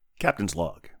Captain's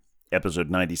Log,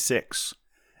 Episode 96.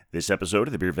 This episode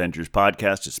of the Beer Vengers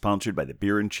podcast is sponsored by the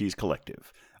Beer and Cheese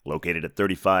Collective, located at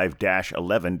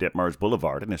 35-11 Ditmars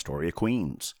Boulevard in Astoria,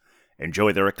 Queens.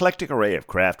 Enjoy their eclectic array of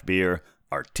craft beer,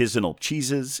 artisanal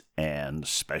cheeses, and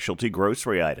specialty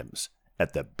grocery items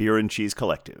at the Beer and Cheese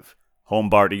Collective.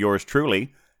 Home bar to yours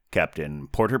truly, Captain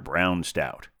Porter Brown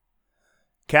Stout.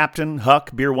 Captain,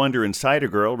 Huck, Beer Wonder, and Cider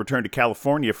Girl return to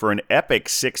California for an epic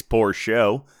 6-pour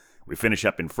show. We finish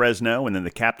up in Fresno, and then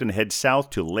the captain heads south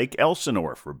to Lake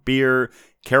Elsinore for beer,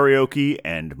 karaoke,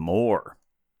 and more.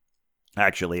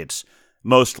 Actually, it's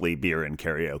mostly beer and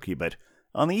karaoke, but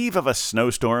on the eve of a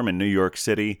snowstorm in New York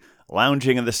City,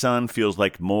 lounging in the sun feels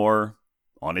like more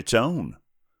on its own.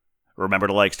 Remember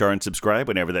to like, star, and subscribe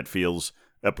whenever that feels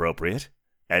appropriate.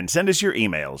 And send us your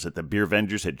emails at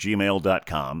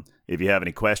thebeervengers@gmail.com if you have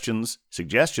any questions,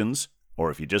 suggestions, or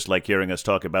if you just like hearing us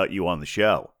talk about you on the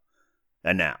show.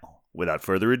 And now, without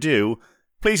further ado,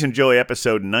 please enjoy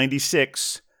episode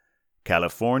 96,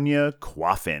 California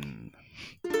Quaffin.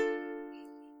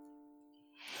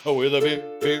 Oh, we're the beer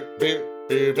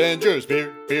Vengers,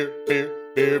 beer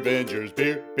Vengers,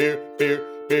 beer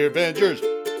Vengers.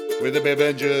 We're the beer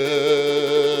Vengers.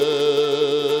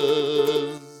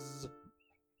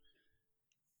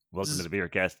 Welcome to the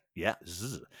Beercast.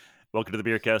 Welcome to the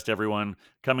Beercast, everyone.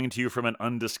 Coming to you from an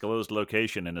undisclosed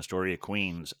location in Astoria,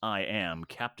 Queens, I am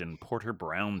Captain Porter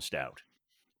Brown Stout.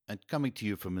 And coming to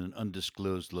you from an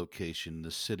undisclosed location in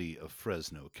the city of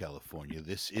Fresno, California,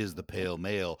 this is the Pale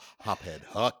Male, Hophead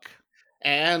Huck.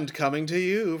 And coming to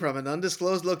you from an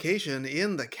undisclosed location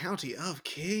in the county of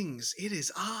Kings, it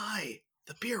is I,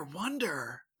 the Beer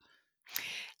Wonder.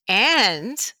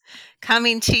 And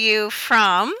coming to you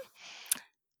from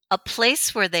a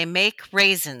place where they make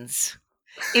raisins,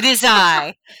 it is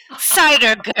I,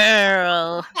 Cider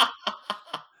Girl.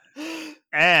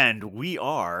 And we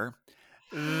are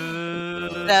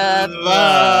the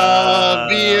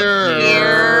Beer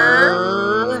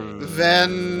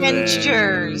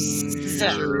Vengers.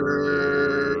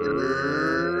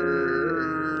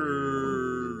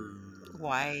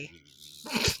 Why?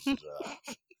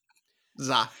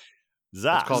 Za.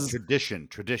 It's called tradition.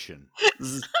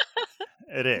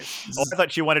 It is. Oh, I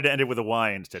thought you wanted to end it with a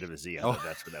Y instead of a Z. I thought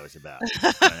that's what that was about.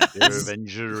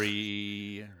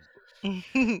 Vengery.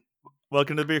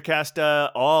 Welcome to the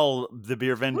Beercast, all the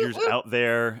Beer Vengers out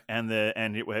there,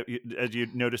 as you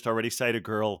noticed already, Cider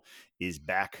Girl is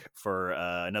back for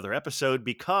another episode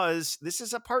because this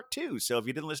is a part 2. So if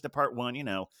you didn't listen to part 1,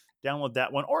 download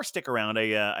that one or stick around.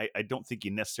 I don't think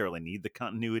you necessarily need the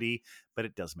continuity, but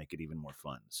it does make it even more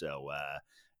fun. So,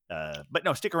 but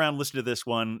no, stick around, listen to this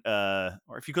one,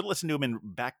 or if you could listen to them in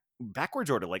backwards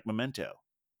order, like Memento.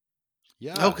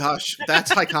 Yeah. Oh gosh,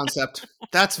 that's high concept.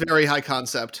 That's very high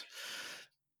concept.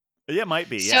 Yeah, it might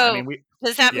be. Yeah. So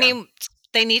does that mean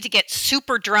they need to get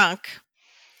super drunk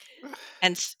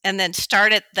and then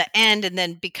start at the end and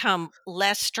then become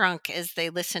less drunk as they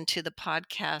listen to the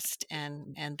podcast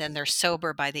and then they're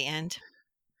sober by the end?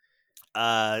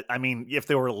 I mean, if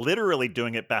they were literally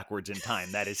doing it backwards in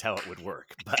time, that is how it would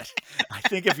work. But I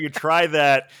think if you try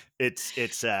that, I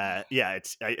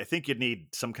think you'd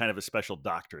need some kind of a special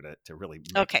doctor to really.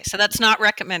 Okay, so that's not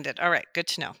recommended. All right, good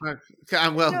to know.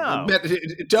 Well,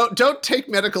 don't take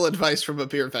medical advice from a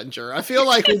Beer Venger. I feel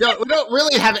like we don't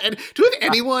really have. Do we have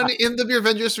anyone in the Beer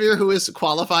Venger sphere who is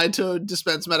qualified to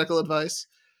dispense medical advice?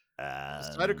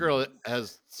 Cider Girl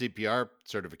has CPR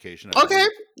certification. Okay,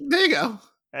 there you go.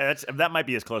 That might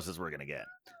be as close as we're going to get.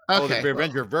 Okay. Oh, the Beer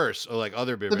Venger verse, or like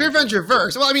other Beer The Beer Venger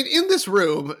verse. Well, I mean, in this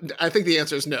room, I think the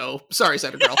answer is no. Sorry,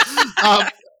 Cider Girl.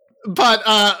 But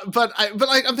I'm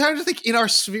trying to think in our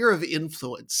sphere of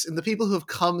influence, in the people who have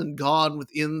come and gone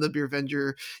within the Beer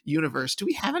Venger universe. Do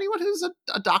we have anyone who's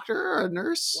a doctor or a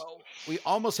nurse? Well, we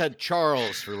almost had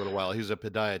Charles for a little while. He was a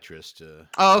podiatrist.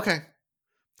 Oh, okay.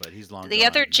 But he's long The gone.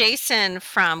 other Jason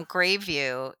from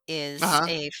Grayview is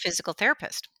a physical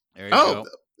therapist. There you go.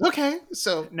 Okay,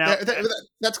 so now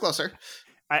that's closer.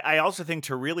 I also think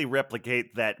to really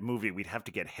replicate that movie, we'd have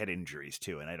to get head injuries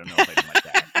too, and I don't know if I'd like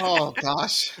that. Oh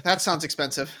gosh, that sounds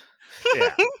expensive.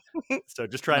 Yeah. So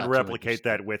just try and replicate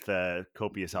that with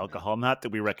copious alcohol. Not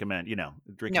that we recommend,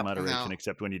 drink in moderation,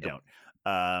 except when you don't.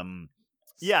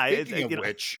 Speaking of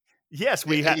which. Yes,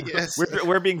 we have. Yes.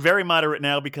 We're being very moderate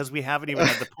now because we haven't even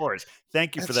had the pours.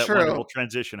 Thank you for that wonderful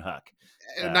transition, Huck.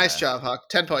 Nice job, Huck.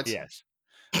 10 points. Yes.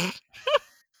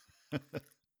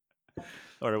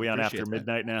 Or are we on After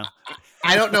Midnight now?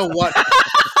 I don't know what.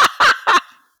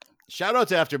 Shout out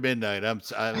to After Midnight. I'm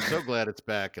so glad it's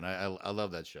back, and I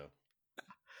love that show.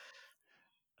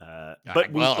 But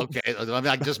okay,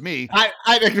 not just me.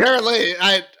 I'm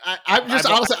just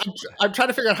honestly, I'm trying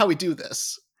to figure out how we do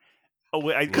this.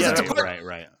 Because it's a part-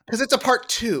 right. because it's a part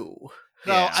 2.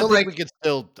 No, Yeah. I So, think like- we could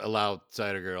still allow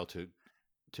Cider Girl to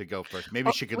go first.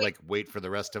 Maybe she could we- wait for the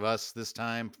rest of us this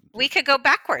time. We could go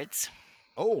backwards.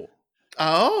 Oh,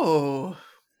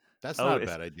 that's Oh, not a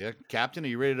bad idea. Captain, are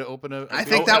you ready to open a I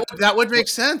think beer? that would make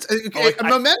sense.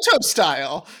 Memento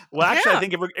style. Well, actually, Yeah. I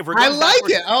think if we're I going like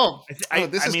backwards,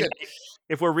 it. This is mean, good.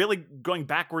 if we're really going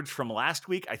backwards from last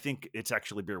week, I think it's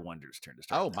actually Beer Wonder's turn to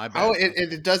start. Oh, my bad. Oh,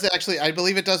 it does actually. I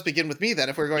believe it does begin with me then.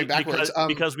 If we're going backwards,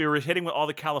 because we were hitting with all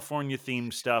the California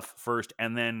themed stuff first,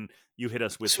 and then you hit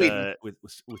us with Sweden. with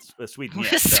Sweden.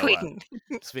 Yeah, so, Sweden.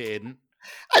 Sweden.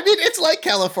 I mean, it's like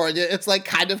California. It's like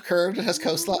kind of curved. It has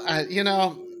coastline.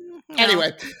 No.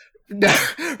 Anyway,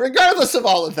 regardless of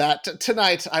all of that,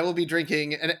 tonight I will be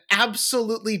drinking an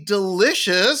absolutely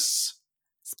delicious.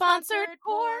 Sponsored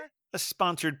pour. a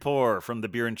sponsored pour from the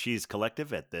Beer and Cheese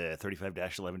Collective at the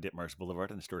 35-11 Ditmars Boulevard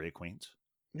in Astoria, Queens.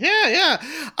 Yeah.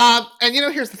 And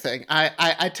here's the thing.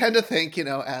 I tend to think,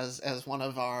 as one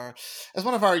of our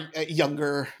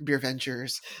younger beer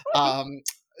ventures,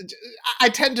 I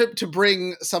tend to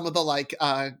bring some of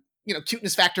the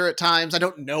cuteness factor at times. I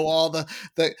don't know all the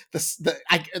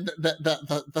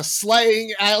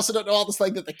slang. I also don't know all the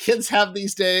slang that the kids have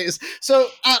these days. So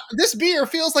this beer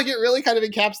feels like it really kind of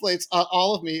encapsulates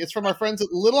all of me. It's from our friends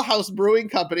at Little House Brewing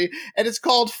Company, and it's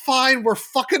called "Fine, We're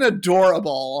Fucking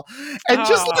Adorable." And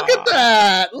just look at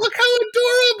that! Look how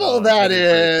adorable that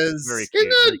is! Very cute,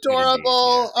 Isn't it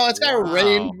adorable? Indeed, yeah. It's got a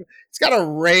rainbow. It's got a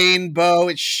rainbow.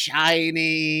 It's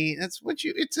shiny.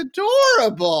 It's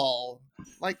adorable.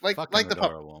 Like the pup.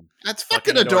 adorable. That's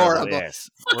fucking adorable. Yes.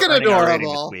 Fucking We're earning our rating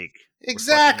adorable. this week.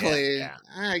 Exactly. Yeah.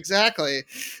 Exactly.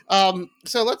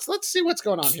 So let's see what's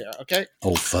going on here. Okay.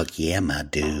 Oh fuck yeah, my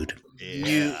dude.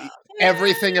 Yeah.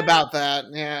 Everything about that.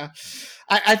 Yeah.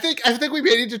 I think we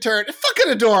may need to turn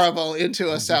fucking adorable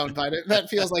into a soundbite. That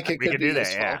feels like it We could could be do that,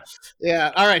 useful. yeah.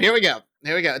 Yeah. All right. Here we go.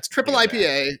 It's triple Look at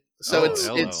IPA. So Oh,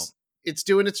 hello. it's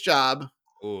doing its job.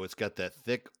 Oh, it's got that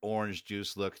thick orange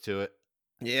juice look to it.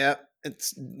 Yeah,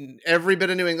 it's every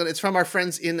bit of New England. It's from our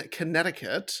friends in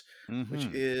Connecticut, which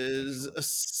Mhm. is a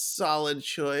solid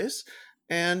choice.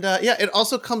 And it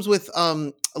also comes with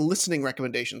listening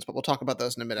recommendations, but we'll talk about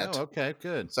those in a minute. Oh, okay,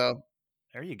 good. So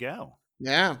There you go.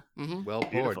 yeah, mhm. Well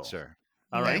poured, Beautiful. sir.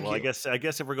 All right. Thank Well, you. I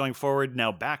guess if we're going forward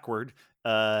now backward,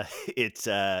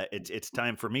 it's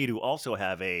time for me to also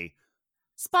have a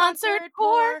Sponsored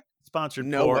pour. sponsored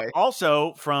No pour, way.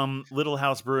 also from Little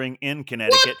House Brewing in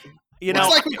Connecticut. You know, It's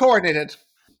like we coordinated.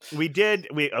 we did.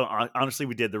 Honestly,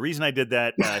 we did. The reason I did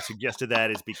that, suggested that,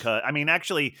 is because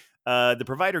actually, the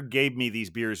provider gave me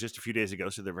these beers just a few days ago,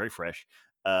 so they're very fresh.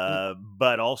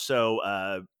 But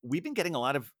also, we've been getting a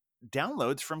lot of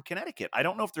downloads from Connecticut. I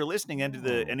don't know if they're listening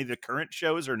into any of the current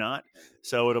shows or not.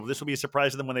 So this will be a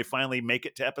surprise to them when they finally make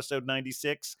it to episode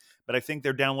 96. But I think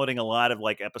they're downloading a lot of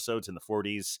episodes in the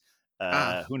 40s.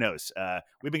 Who knows?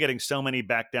 We've been getting so many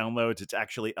back downloads. It's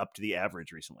actually up to the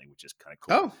average recently, which is kind of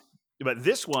cool. Oh, But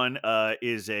this one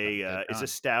is a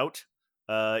stout.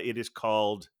 It is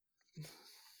called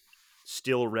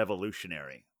Still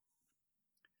Revolutionary.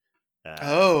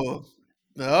 oh.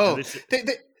 this-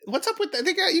 What's up with that?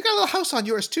 You got a little house on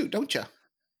yours too, don't you?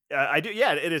 I do.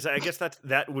 Yeah, it is. I guess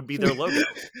that would be their logo.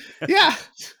 Yeah.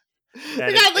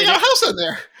 They got a house on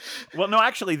there. Well, no,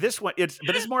 actually, this one it's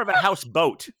more of a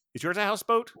houseboat. Is yours a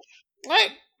houseboat?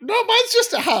 What? No, mine's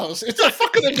just a house. It's a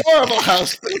fucking adorable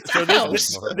house. But it's So a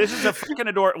house. this is a fucking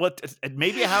adorable. Well, it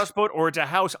may be a houseboat or it's a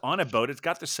house on a boat. It's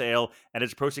got the sail and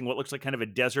it's approaching what looks like kind of a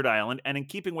desert island. And in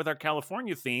keeping with our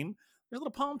California theme, there's a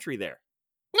little palm tree there.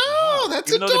 No, that's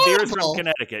Even though adorable. the beer is from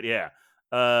Connecticut, yeah.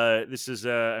 This is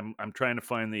I'm trying to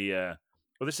find the.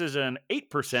 Well, this is an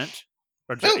 8%,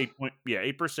 or just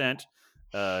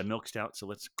 8% milk stout. So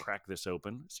let's crack this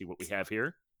open. See what we have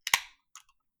here.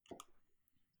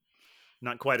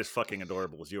 Not quite as fucking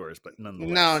adorable as yours, but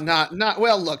nonetheless. No, not.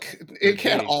 Well, look, it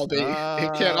can't all be.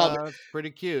 It can't all be. Pretty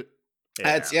cute.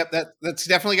 Yeah. That's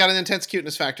definitely got an intense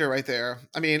cuteness factor right there.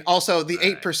 I mean, also the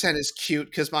Right. 8% is cute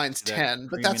because mine's That 10,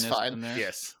 but that's creaminess fine. in there.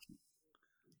 Yes.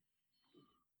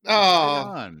 Oh,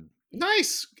 Right on.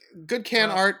 nice, good can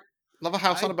Well, art. Love a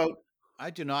house I- on a boat. I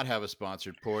do not have a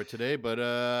sponsored pour today, but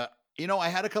I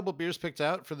had a couple beers picked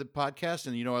out for the podcast,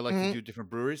 and I like to do different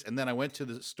breweries. And then I went to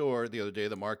the store the other day,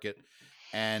 the market,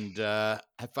 and I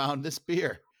found this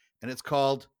beer, and it's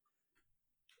called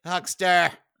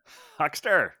Huckster.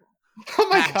 Huckster. Oh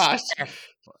my gosh!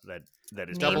 That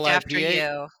is Double Named after IPA.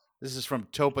 you. This is from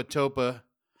Topa Topa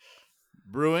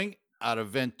Brewing. out of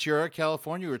Ventura,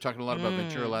 California. We were talking a lot about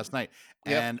Ventura last night.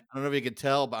 Yep. And I don't know if you can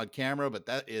tell on camera, but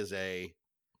that is a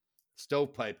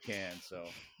stovepipe can. So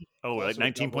Oh, like also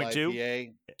a double 19.2?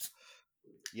 IPA.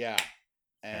 Yeah.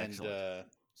 And Excellent.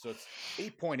 so it's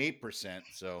 8.8%.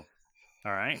 So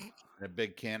All right. in a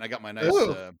big can. I got my nice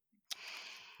Ooh.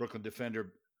 Brooklyn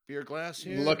Defender beer glass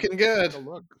here. Looking good. Take a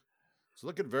look. It's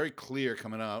looking very clear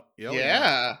coming out.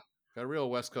 Yeah. Got a real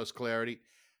West Coast clarity.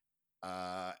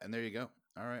 And there you go.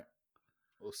 All right.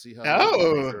 We'll see how.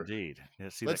 Oh. Indeed. Yeah,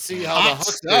 Let's that see can. how the Hot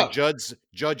huckster stuff.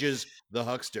 judges the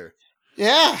huckster.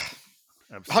 Yeah.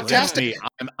 Absolutely. That's Fantastic.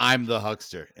 me. I'm the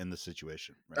huckster in the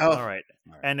situation. Right? Oh. All right.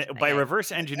 And by Man.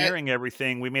 reverse engineering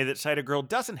everything, we made it Cider Girl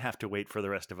doesn't have to wait for the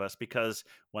rest of us because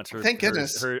once Thank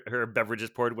goodness. her beverage is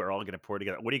poured, we're all going to pour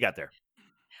together. What do you got there?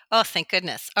 Oh, thank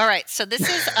goodness. All right. So this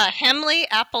is a Hemley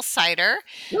apple cider.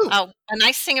 Ooh. A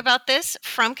nice thing about this,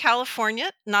 from California.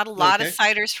 Not a lot of Okay.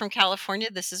 ciders from California.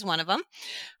 This is one of them.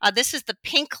 This is the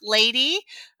Pink Lady.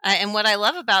 And what I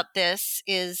love about this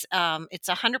is it's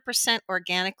 100%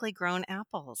 organically grown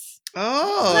apples. Isn't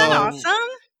that Oh. awesome?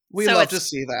 We So love to it's-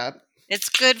 see that. It's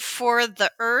good for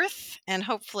the earth and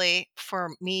hopefully for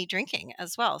me drinking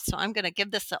as well. So I'm going to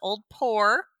give this an old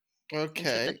pour into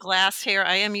Okay. the glass here.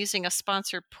 I am using a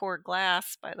sponsored pour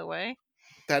glass, by the way.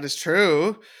 That is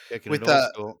true. Taking With it old the-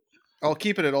 school. I'll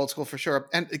keep it at old school for sure.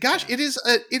 And gosh, Yeah.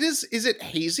 is it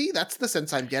hazy? That's the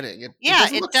sense I'm getting. Yeah,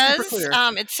 doesn't it look super does. clear.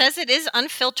 It says it is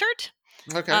unfiltered.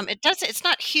 Okay. It does. It's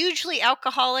not hugely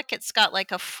alcoholic. It's got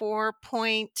like a 4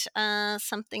 point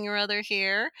something or other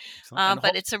here. Excellent. And But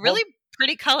hold- it's a really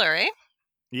pretty color, eh?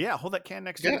 Yeah, hold that can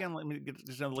next to Yeah. it again. Let me get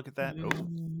just another look at that. Oh,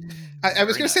 I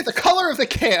was very going to say the nice. color of the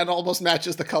can almost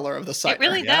matches the color of the cider. It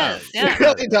really Yeah. does. Yeah. It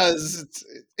really does.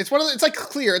 It's one of the, it's like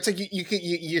clear. It's like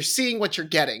you're seeing what you're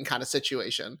getting kind of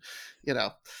situation, you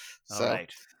know. So, all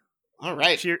right. all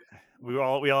right. Cheer. We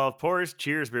all have pours.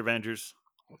 Cheers, Beer Vengers.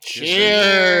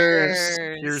 Cheers.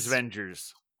 Cheers,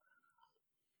 Vengers.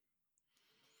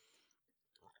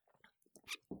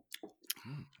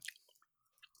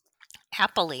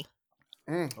 Happily.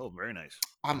 Mm, Oh, very nice.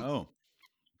 Oh.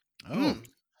 mm,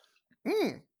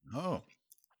 mm. Oh.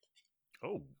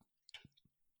 Oh,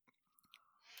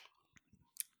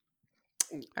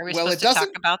 Are we Well, supposed it to talk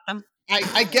doesn't. about them?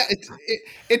 I get it.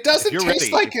 It doesn't you're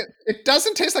taste ready, like it. It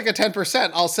doesn't taste like a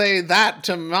 10%. I'll say that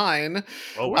to mine.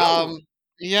 oh, wow.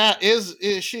 Yeah,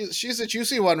 she's a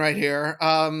juicy one right here.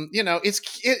 You know,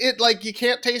 it like you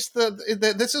can't taste the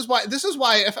this is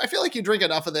why if I feel like you drink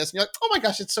enough of this and you're like, oh my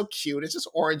gosh, it's so cute. It's just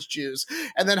orange juice.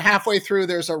 And then halfway through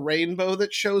there's a rainbow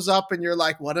that shows up and you're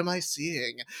like, what am I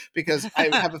seeing? Because I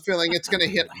have a feeling it's gonna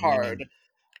hit hard.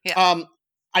 Yeah.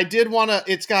 I did want to.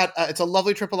 It's got. It's a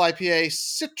lovely triple IPA,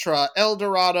 Citra, El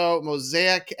Dorado,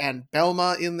 Mosaic, and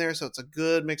Belma in there, so it's a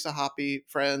good mix of hoppy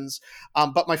friends.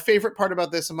 But my favorite part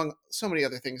about this, among so many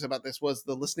other things about this, was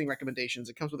the listening recommendations.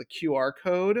 It comes with a QR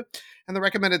code, and the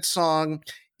recommended song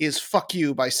is "Fuck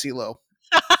You" by CeeLo,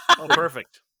 Oh,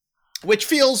 perfect. which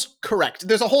feels correct.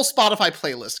 There's a whole Spotify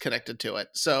playlist connected to it.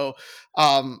 So,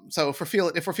 so if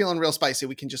we're feeling real spicy,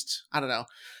 we can just I don't know.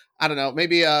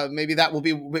 Maybe maybe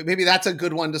that's a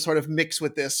good one to sort of mix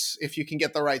with this if you can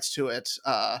get the rights to it,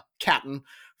 Captain,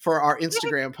 for our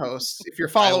Instagram posts. If you're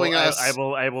following us,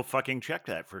 I will fucking check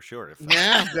that for sure.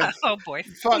 yeah, Oh boy.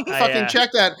 fucking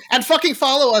check that and fucking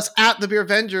follow us at the Beer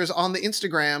Vengers on the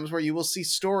Instagrams where you will see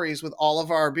stories with all of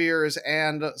our beers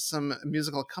and some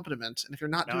musical accompaniment. And if you're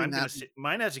not No, doing that,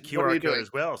 mine has a what are QR you code doing?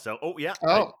 as well. So, yeah.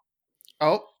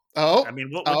 I mean,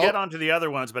 we'll get on to the other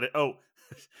ones, but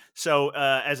so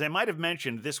as I might have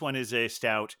mentioned, this one is a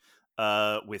stout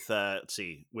with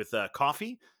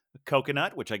coffee,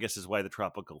 coconut, which I guess is why the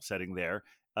tropical setting there,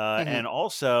 and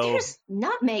also There's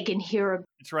nutmeg in here.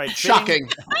 it's right. Shocking.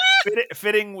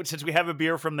 Fitting since we have a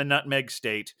beer from the nutmeg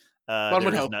state. One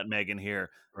would There's hope. nutmeg in here,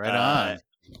 Right on.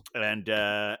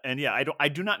 and yeah, I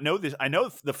do not know this. I know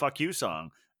the "Fuck You"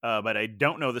 song, but I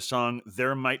don't know the song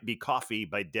 "There Might Be Coffee"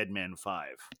 by Dead Man 5.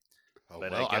 Oh,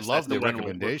 But well, I guess love that's the one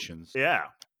recommendations. Yeah.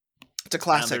 It's a And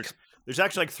classic. there's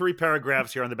actually like 3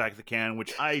 paragraphs here on the back of the can,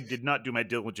 which I did not do my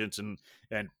diligence and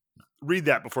read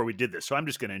that before we did this. So I'm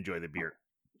just going to enjoy the beer.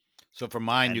 So for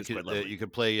mine, And you it's quite could lovely. you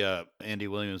could play Andy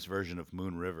Williams' version of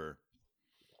Moon River.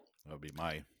 That would be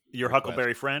my Your request.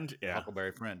 Huckleberry friend? Yeah.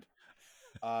 Huckleberry friend.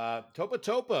 Topa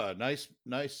Topa,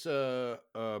 nice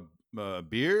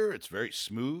beer. It's very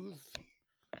smooth.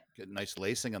 Get nice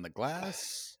lacing on the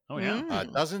glass. Oh, yeah.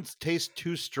 Doesn't taste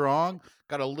too strong.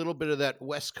 Got a little bit of that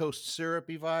West Coast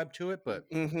syrupy vibe to it, but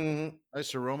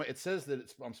nice aroma. It says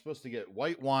that I'm supposed to get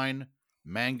white wine,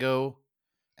 mango,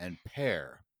 and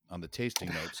pear on the tasting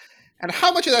notes. And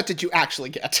how much of that did you actually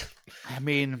get? I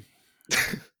mean,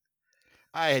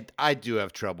 I do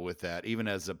have trouble with that, even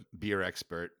as a beer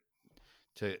expert,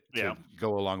 to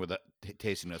go along with that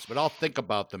tasting notes. But I'll think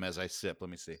about them as I sip. Let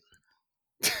me see.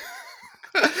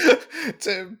 It's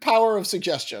a power of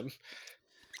suggestion.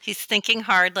 He's thinking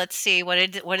hard. Let's see. What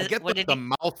did I get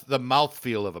the mouth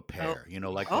feel of a pear. You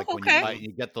know, like when you bite,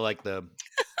 you get the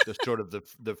sort of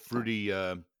the fruity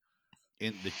in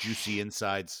the juicy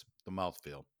insides, the mouth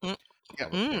feel of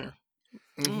a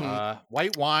pear.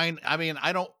 White wine. I mean,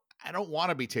 I don't want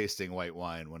to be tasting white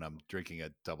wine when I'm drinking a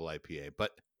double IPA,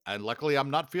 but luckily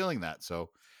I'm not feeling that. So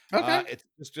it's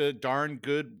just a darn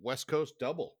good West Coast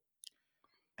double.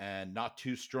 And not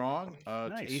too strong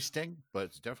tasting, but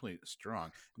it's definitely strong.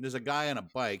 And there's a guy on a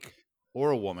bike or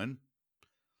a woman,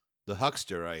 the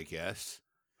huckster, I guess.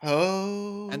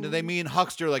 Oh. And do they mean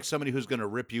huckster like somebody who's going to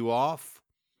rip you off?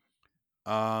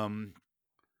 We'll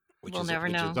never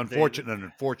know. Which is an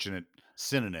unfortunate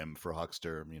synonym for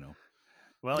huckster, you know.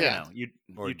 Well, you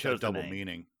chose double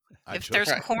meaning. If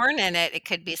there's corn in it, it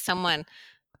could be someone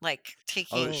like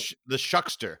taking the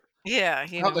shuckster. Yeah,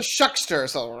 the shuckster.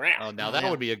 So now that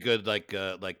would be a good like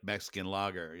Mexican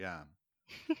lager, yeah.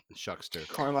 The shuckster,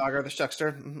 corn lager, the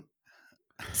shuckster. Mm-hmm.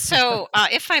 So,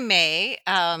 if I may,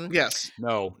 yes,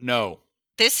 no.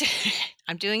 This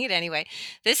I'm doing it anyway.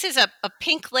 This is a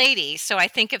Pink Lady, so I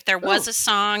think if there was a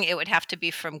song, it would have to be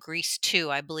from Grease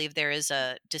 2. I believe there is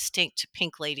a distinct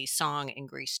Pink Lady song in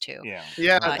Grease 2. Yeah.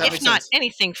 If not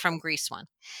anything from Grease 1.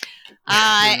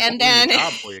 And then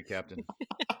job for you, Captain.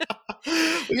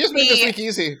 We just made this week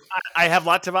easy. I have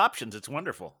lots of options. It's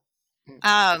wonderful.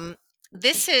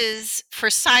 This is for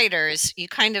ciders.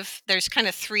 There's kind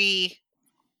of three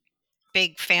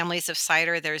big families of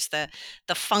cider. There's the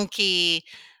funky,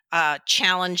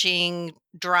 challenging,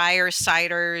 drier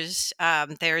ciders.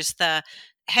 There's the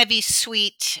heavy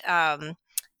sweet,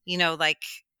 like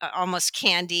almost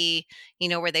candy,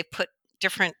 where they put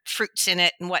different fruits in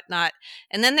it and whatnot.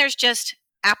 And then there's just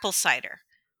apple cider.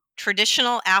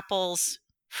 Traditional apples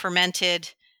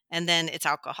fermented, and then it's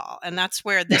alcohol. And that's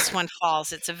where this one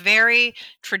falls. It's a very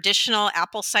traditional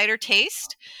apple cider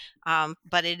taste,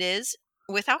 but it is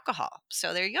with alcohol.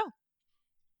 So there you go.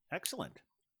 Excellent.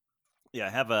 Yeah, I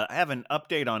have an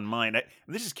update on mine.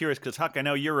 This is curious because, Huck, I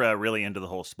know you're really into the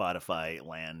whole Spotify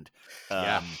land.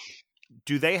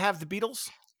 Do they have the Beatles?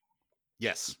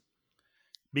 Yes.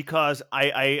 Because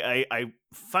I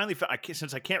finally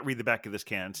since I can't read the back of this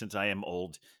can since I am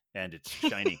old and it's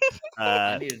shiny.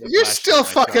 You're still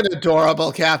fucking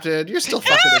adorable, Captain. You're still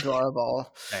fucking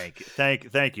adorable.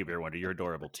 Thank you, Beer Wonder. You're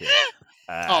adorable too.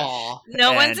 No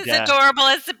one's as adorable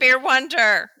as the Beer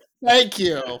Wonder. Thank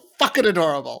you. Fucking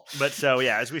adorable. But so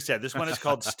as we said, this one is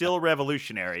called Still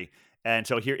Revolutionary. And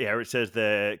so here it says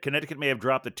the Connecticut may have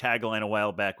dropped the tagline a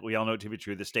while back. We all know it to be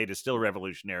true. The state is still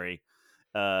revolutionary.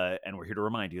 And we're here to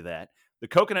remind you that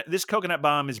this coconut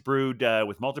bomb is brewed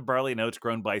with malted barley and oats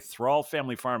grown by Thrall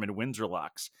Family Farm in Windsor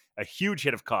Locks, a huge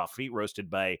hit of coffee roasted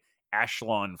by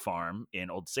Ashlawn Farm in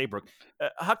Old Saybrook.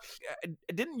 Huck,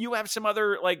 didn't you have some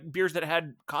other like beers that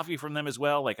had coffee from them as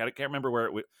well? Like I can't remember where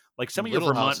it was. Like some of your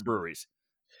Vermont breweries,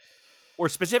 or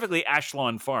specifically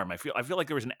Ashlawn Farm. I feel like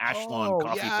there was an Ashlawn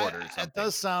coffee porter or something. It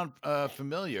does sound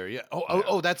familiar. Yeah.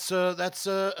 That's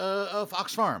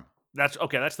Fox Farm. That's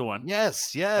okay. That's the one.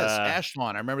 Yes.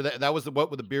 Ashlawn. I remember that. That was what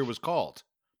the beer was called.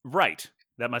 Right.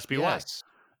 That must be why.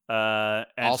 And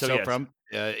also from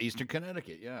Eastern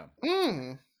Connecticut. Yeah.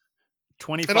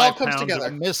 25 it all comes pounds together. I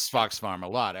miss Fox Farm a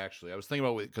lot, actually. I was thinking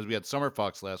about because we had Summer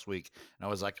Fox last week, and I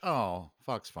was like, oh,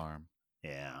 Fox Farm.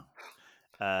 Yeah.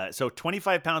 So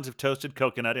 25 pounds of toasted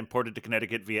coconut imported to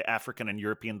Connecticut via African and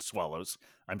European swallows.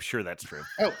 I'm sure that's true.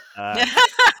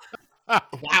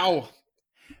 Wow.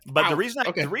 But the reason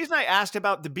I asked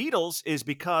about the Beatles is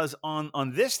because on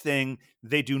this thing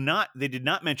they did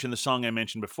not mention the song I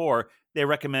mentioned before. They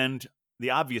recommend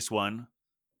the obvious one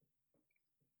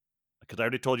because I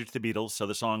already told you it's the Beatles, so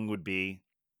the song would be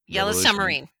Yellow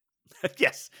Submarine.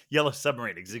 Yes, Yellow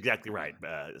Submarine is exactly right,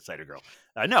 Cider Girl.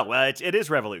 No, it is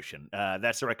Revolution.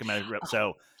 That's the recommended.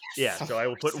 So yes. So I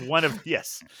will put one of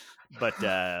but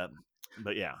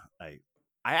yeah,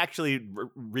 I actually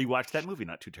rewatched that movie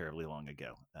not too terribly long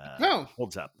ago.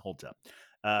 Holds up.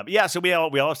 So we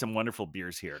all have some wonderful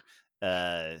beers here.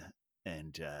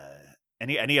 And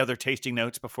any other tasting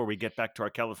notes before we get back to our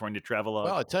California travelogue?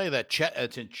 Well, I'll tell you that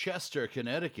it's in Chester,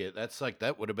 Connecticut.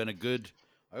 That would have been a good.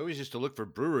 I always used to look for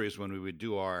breweries when we would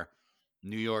do our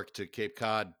New York to Cape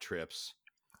Cod trips.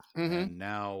 Mm-hmm. And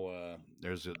now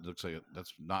looks like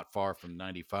that's not far from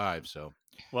 95. So,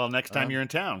 well, next time you're in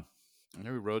town,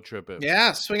 every road trip.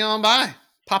 Swing on by,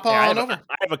 pop on over.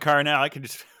 I have a car now. I can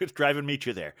just drive and meet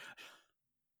you there.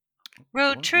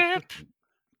 Road trip.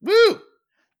 Woo!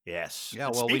 Yes. Yeah,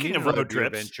 And well, we speaking need of another road beer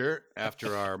trips, venture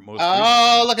after our most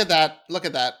Oh, recent. look at that! Look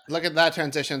at that! Look at that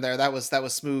transition there. That was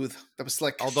smooth. That was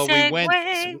slick. Although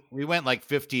Segue. we went like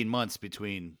 15 months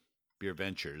between beer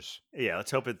ventures. yeah,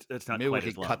 let's hope it's not Maybe we quite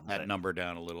as could cut long. that number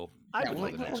down a little I Yeah, would for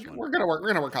like the next that. one. we're gonna work. We're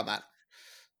gonna work on that.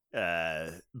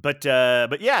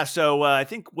 But yeah, so I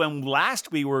think when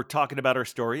last we were talking about our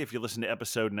story, if you listen to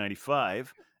episode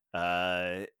 95,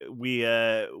 we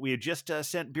had just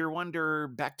sent Beer Wonder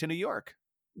back to New York.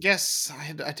 Yes,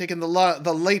 I'd taken the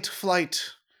late flight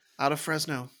out of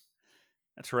Fresno.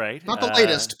 That's right. Not the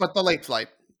latest, but the late flight.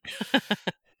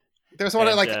 There was one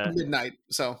at and like midnight,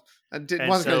 so and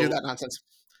wasn't gonna do so that nonsense.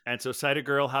 and so Cider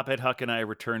Girl, Hophead Huck, and I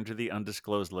returned to the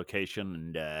undisclosed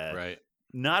location, and Right.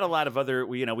 not a lot of other.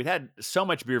 We had so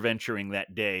much beer venturing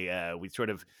that day. We sort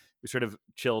of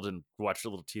chilled and watched a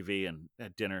little TV and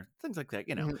had dinner, things like that.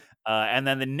 Mhm. And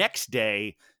then the next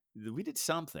day we did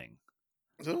something.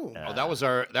 Ooh. Oh, that was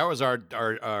our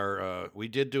we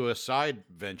did do a side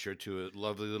venture to a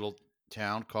lovely little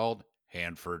town called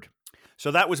Hanford.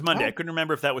 So that was Monday. Oh. I couldn't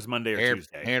remember if that was Monday or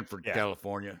Tuesday. Hanford, Yeah.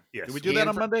 California. Yes. Did we do that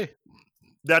on Hanford? Monday?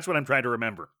 That's what I'm trying to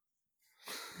remember.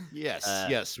 Yes,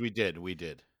 yes, we did. We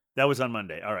did. That was on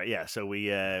Monday. All right, yeah. So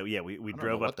we I don't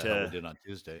drove know up what the hell we to. did on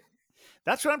Tuesday.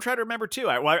 That's what I'm trying to remember too.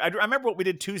 I remember what we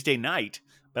did Tuesday night,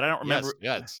 but I don't remember.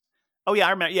 Yes. Oh yeah,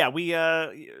 I remember. Yeah, we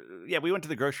went to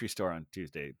the grocery store on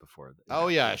Tuesday before. Oh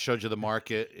yeah, I showed you the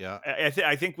market. Yeah.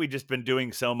 I think we just been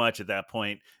doing so much at that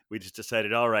point. We just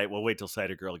decided, all right, we'll wait till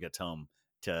Cider Girl gets home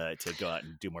to go out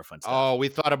and do more fun stuff. Oh, we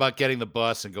thought about getting the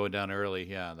bus and going down early.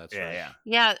 Yeah, that's right. yeah.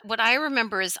 Yeah, what I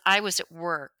remember is I was at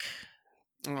work.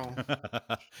 Oh.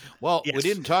 Well, we Yes.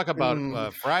 didn't talk about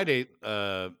Mm. Friday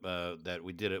that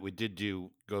we did it. We did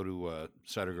go to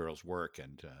Cider Girl's work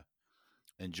and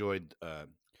enjoyed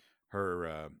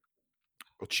her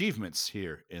achievements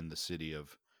here in the city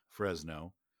of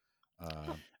Fresno.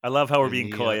 I love how we're in being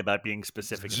the, coy about being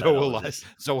specific about all of this.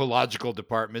 zoological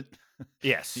department.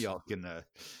 Yes. Y'all can well,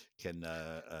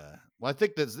 I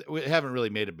think we haven't really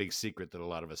made a big secret that a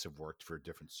lot of us have worked for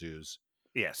different zoos.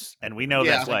 Yes, and we know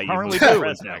Yeah. that's why you Currently moved to do, in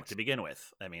Fresno fact. to begin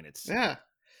with. I mean, it's Yeah.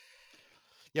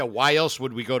 Yeah, why else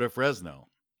would we go to Fresno?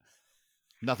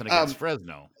 Nothing against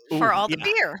Fresno. For all the yeah.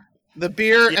 beer. The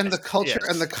beer and Yes, the culture yes.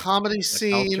 and the comedy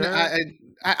scene. culture.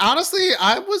 I honestly,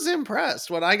 I was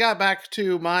impressed when I got back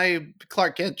to my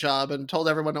Clark Kent job and told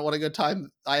everyone what a good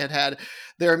time I had had.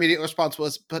 Their immediate response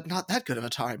was, "But not that good of a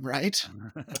time, right?" To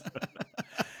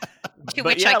But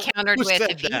which yeah, I countered who with,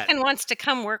 said if that? Ethan wants to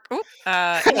come work. Oop,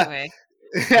 anyway,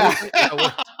 Yeah.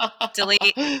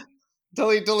 delete.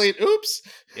 delete. Oops.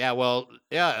 Yeah, well,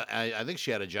 yeah, I think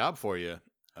she had a job for you,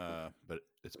 but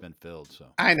it's been filled.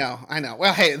 So, I know.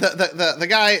 Well, hey, the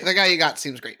guy you got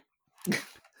seems great.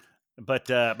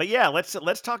 but yeah,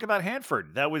 let's talk about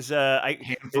Hanford. That was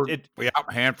Hanford,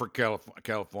 Hanford,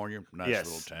 California, nice Yes.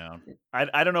 little town.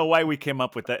 I don't know why we came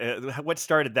up with that. What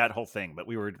started that whole thing? But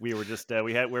we were just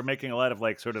we're making a lot of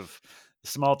like sort of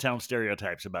small town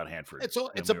stereotypes about Hanford. It's And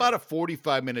we about were- a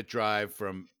 45-minute drive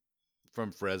from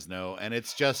Fresno, and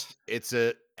it's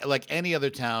like any other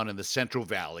town in the Central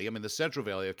Valley. I mean, the Central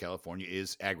Valley of California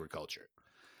is agriculture,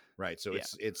 right? So Yeah.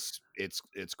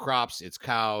 it's crops, it's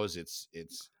cows, it's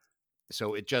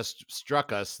so it just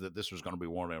struck us that this was going to be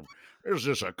one of them. It's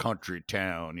just a country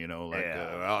town, like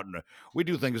Yeah. out in we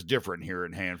do things different here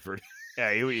in Hanford. yeah,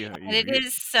 And it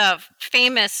is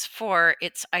famous for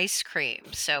its ice cream.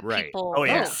 So Right. people Oh,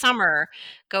 in yeah. the summer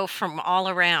go from all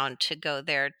around to go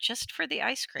there just for the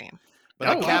ice cream. But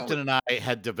Oh, the wow. captain and I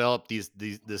had developed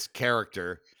this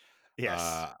character. yes.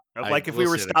 I Like if will we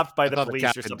were say stopped by I the thought the police or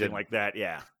captain something did- like that.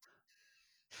 Yeah.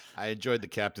 I enjoyed the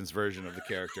captain's version of the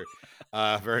character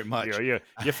very much. You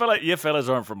fellas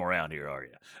aren't from around here, are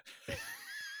you?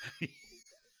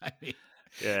 I mean,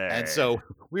 Yeah. and so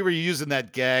we were using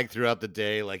that gag throughout the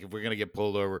day. Like if we're gonna get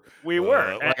pulled over, we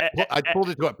were. I pulled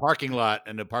into a parking lot,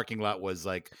 and the parking lot was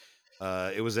like,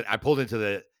 I pulled into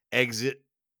the exit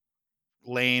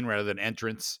lane rather than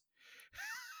entrance.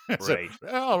 So, Right.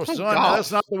 oh, son, God.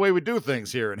 that's not the way we do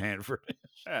things here in Hanford.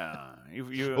 Yeah.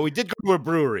 But we did go to a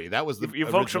brewery. That was the you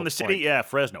folks from original the city? point. Yeah,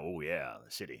 Fresno. Oh yeah,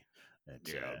 the city.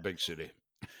 That's, Yeah, big city.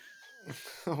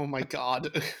 Oh my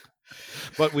god.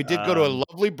 But we did go to a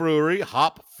lovely brewery,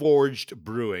 Hop Forged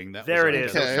Brewing. That there was it our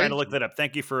is. I was Okay. trying to look that up.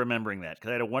 Thank you for remembering that because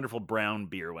I had a wonderful brown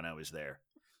beer when I was there.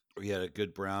 We had a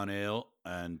good brown ale,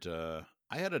 and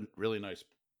I had a really nice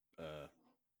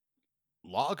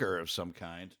lager of some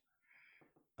kind.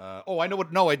 I know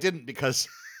what. No, I didn't because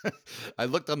I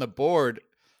looked on the board,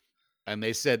 and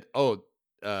they said, "Oh,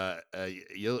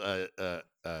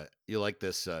 you like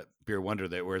this beer wonder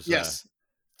that was Yes.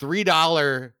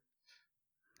 $3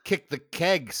 kick the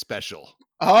keg special.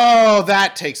 Oh,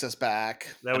 that takes us back.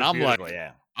 That And was I'm beautiful, like-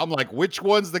 yeah. I'm like, which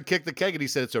one's the kick the keg? And he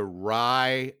said it's a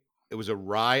rye. It was a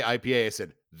rye IPA. I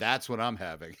said, that's what I'm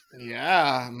having.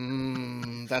 Yeah,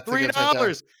 that's the good right there.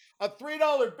 $3, a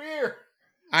 $3 beer.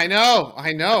 I know.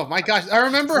 My gosh, I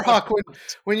remember Huck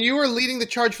when you were leading the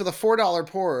charge for the $4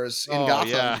 pours in Gotham.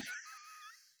 Yeah.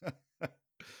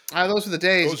 Those were the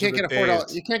days. Those You were can't the get a $4.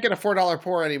 days. You can't get a $4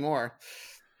 pour anymore.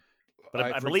 But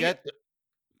I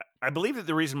believe that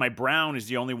the reason my brown is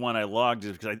the only one I logged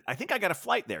is because I think I got a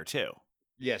flight there too.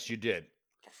 Yes, you did.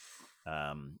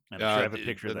 And I'm sure I have a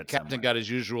picture of the that captain somewhere. got his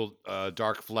usual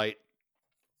dark flight.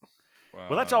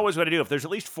 Well, that's always what I do. If there's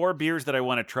at least 4 beers that I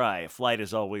want to try, a flight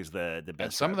is always the best.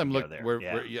 And some of them route to look. go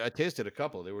there. Yeah, I tasted a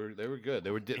couple. They were good.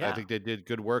 I Yeah. think they did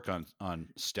good work on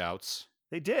stouts.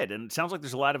 They did, and it sounds like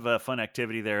there's a lot of fun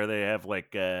activity there. They have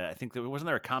I think wasn't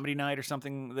there a comedy night or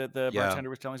something that the Yeah. bartender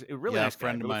was telling us? It really Yeah, nice a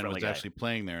friend guy, of really mine was friendly guy. actually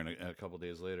playing there a couple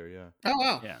days later. Yeah. Oh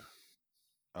wow.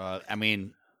 Yeah. I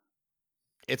mean,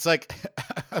 it's like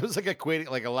I was like equating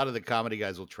like a lot of the comedy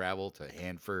guys will travel to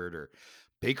Hanford or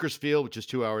Bakersfield, which is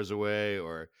 2 hours away,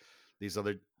 or these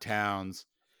other towns.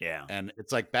 Yeah. And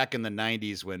it's like back in the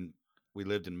 90s when we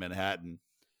lived in Manhattan,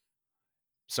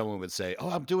 someone would say, "Oh,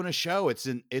 I'm doing a show. It's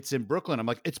in Brooklyn." I'm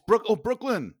like, "It's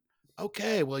Brooklyn.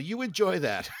 Okay, well, you enjoy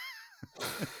that."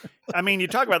 I mean, you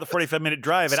talk about the 45-minute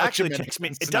drive. It Such a actually takes me.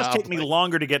 Manhattan It does take snob, me like-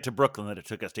 longer to get to Brooklyn than it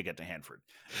took us to get to Hanford.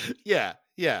 Yeah,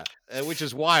 which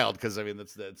is wild because I mean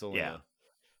that's only Yeah.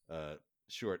 a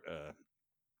short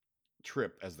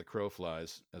trip as the crow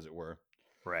flies, as it were.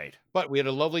 Right. But we had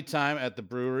a lovely time at the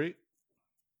brewery.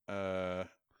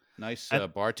 Nice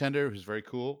And- bartender who's very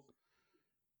cool.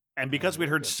 And because we'd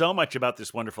heard so much about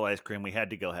this wonderful ice cream, we had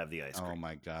to go have the ice cream. Oh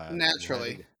my god!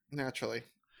 Naturally.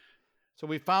 So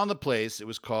we found the place. It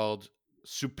was called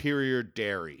Superior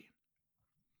Dairy.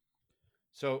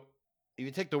 So if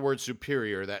you take the word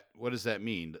superior, what does that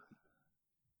mean?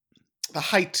 The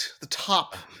height, the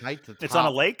top. Height, the It's on a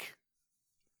top, lake.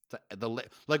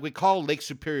 like we call Lake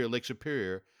Superior,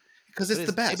 Because but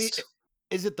it's the maybe- best.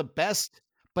 is it the best?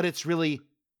 But it's really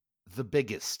the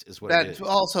biggest, is what it That is.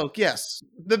 also, yes.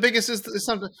 The biggest is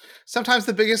sometimes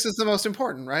the biggest is the most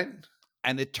important, right?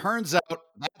 And it turns out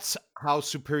that's how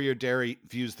Superior Dairy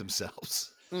views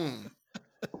themselves. Hmm.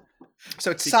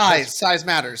 So it's Because- size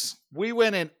matters. We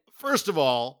went in, first of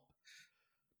all,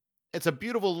 it's a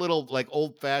beautiful little, like,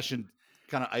 old-fashioned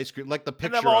kind of ice cream, like the And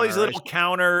picture they have all on these our little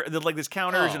ice- these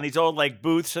counters Oh. and these old like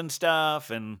booths and stuff,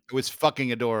 and It was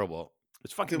fucking adorable.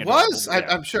 it's fucking It adorable, was, yeah.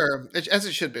 I'm sure, as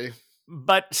it should be.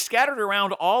 But scattered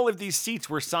around all of these seats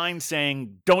were signs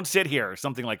saying "Don't sit here" or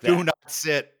something like that. Do not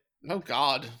sit. Oh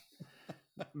God.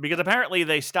 Because apparently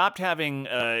they stopped having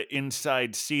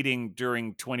inside seating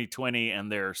during 2020,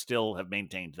 and they still have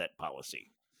maintained that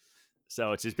policy.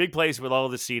 So it's this big place with all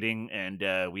the seating,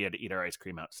 and we had to eat our ice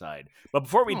cream outside. But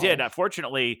before we did,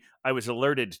 fortunately, I was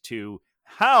alerted to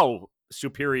how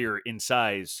superior in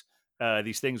size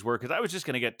these things were, because I was just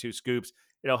going to get 2 scoops.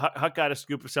 You know, Huck got a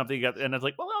scoop of something, and I was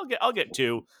like, well, I'll get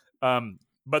 2.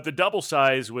 But the double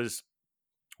size was.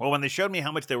 Well, when they showed me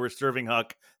how much they were serving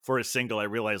Huck for a single, I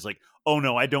realized, like, oh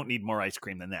no, I don't need more ice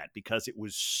cream than that, because it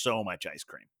was so much ice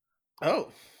cream.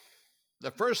 Oh.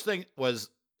 The first thing was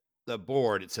the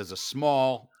board. It says a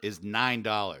small is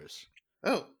 $9.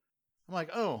 Oh. I'm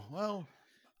like, oh, well,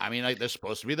 I mean, they're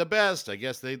supposed to be the best. I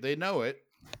guess they know it.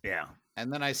 Yeah.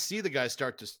 And then I see the guy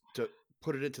start to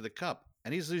put it into the cup,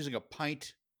 and he's using a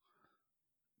pint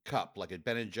cup, like a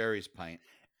Ben & Jerry's pint.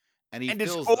 And he And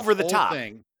it's fills over the whole top.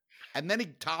 thing, and then he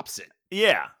tops it.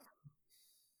 Yeah.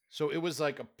 So it was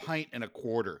like a pint and a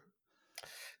quarter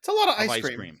It's a lot of of ice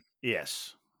cream.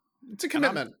 Yes. It's a And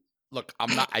I'm- commitment. Look,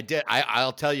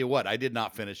 I'll tell you what, I did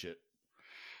not finish it.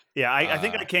 Yeah, I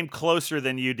think I Uh, came closer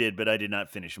than you did, but I did not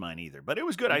finish mine either. But it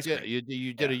was good ice cream.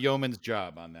 You did a yeoman's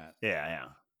job on that. Yeah.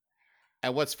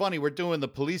 And what's funny, we're doing the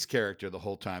police character the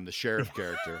whole time, the sheriff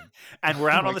character. And we're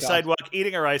out Oh on my the God. sidewalk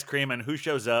eating our ice cream, and who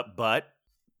shows up but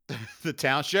The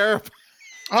town sheriff.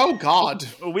 Oh God.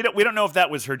 well, we don't know if that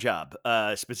was her job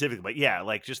specifically, but yeah,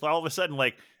 like just all of a sudden,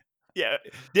 like, yeah,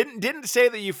 didn't say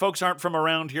that you folks aren't from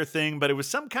around here thing, but it was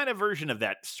some kind of version of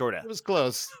that sort It of. was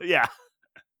close. Yeah.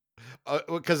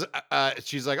 Because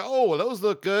she's like, oh, well, those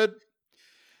look good.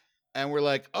 And we're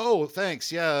like, oh,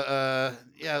 thanks. Yeah,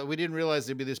 we didn't realize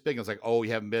they'd be this big. I was like, oh,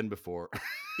 you haven't been before.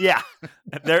 Yeah.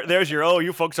 There's your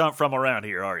you folks aren't from around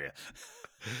here, are you?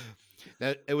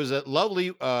 It was a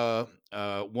lovely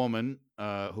woman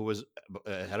who was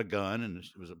had a gun, and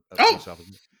it was a police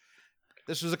officer.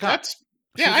 This was a cop. That's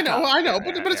yeah, I know, Yeah,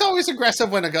 but it's always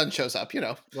aggressive when a gun shows up, you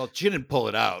know. Well, she didn't pull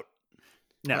it out,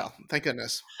 No. Well, thank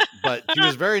goodness. but she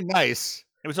was very nice.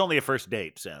 It was only a first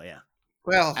date, so yeah.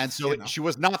 Well, And so she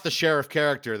was not the sheriff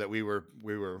character that we were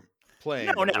playing.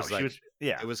 No, but it no, was she like, was.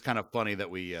 Yeah, it was kind of funny that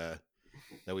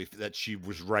that she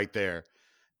was right there,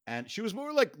 and she was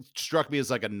more like struck me as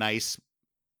like a nice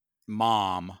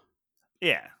mom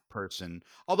yeah. person.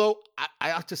 Although I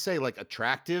have to say, like,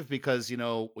 attractive, because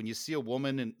when you see a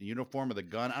woman in uniform with a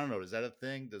gun, I don't know, is that a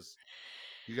thing? Does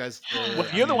you guys? Well,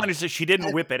 I you're the one mean, who says she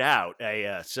didn't whip it out.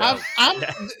 So I'm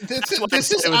that's why I this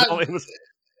said is it was. It was.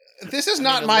 this is I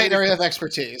mean, not a my lady area from- of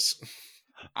expertise.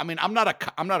 I mean, I'm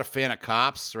not a fan of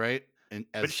cops, right? And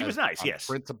But she was nice, on yes.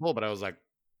 principle, but I was like,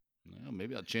 well,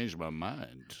 maybe I'll change my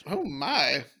mind. Oh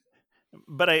my!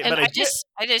 But And I I did. just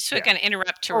Yeah. going to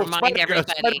interrupt to Oh, remind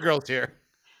everybody Spider-Girl's here.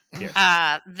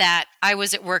 that I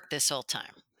was at work this whole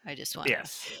time. I just want to.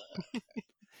 Yes.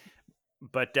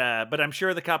 But I'm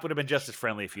sure the cop would have been just as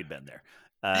friendly if you'd been there.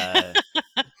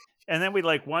 And then we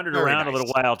wandered Very around a little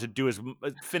nice. while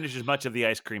to finish as much of the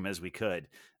ice cream as we could.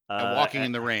 And walking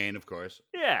in the rain, of course.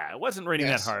 Yeah, it wasn't raining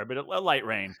Yes. that hard, but a light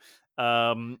rain.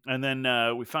 And then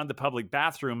we found the public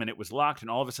bathroom, and it was locked.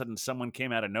 And all of a sudden, someone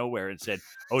came out of nowhere and said,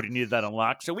 "Oh, do you need that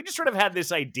unlocked?" So we just sort of had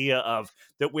this idea of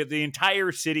that with the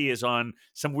entire city is on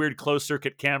some weird closed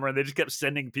circuit camera, and they just kept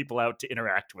sending people out to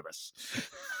interact with us.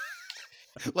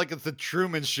 Like it's the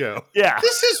Truman Show. Yeah,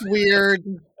 This is weird.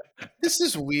 This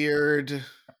is weird.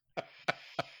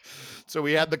 So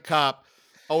we had the cop.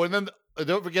 Oh, and then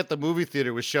don't forget the movie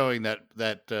theater was showing that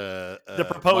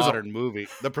Proposal. modern movie,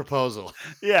 The Proposal.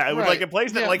 yeah. It was like Right. a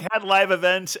place that Yeah. had live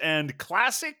events and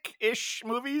classic-ish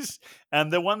movies,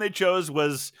 and the one they chose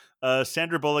was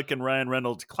Sandra Bullock and Ryan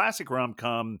Reynolds' classic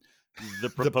rom-com, The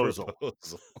Proposal. The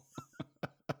Proposal.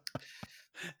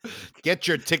 Get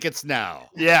your tickets now.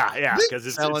 Yeah, because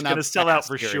it's Selling going to out sell out fast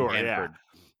for here in sure. Yeah. Hanford.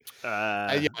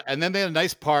 Uh, Yeah, and then they had a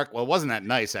nice park. Well, it wasn't that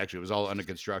nice, actually. It was all under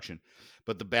construction.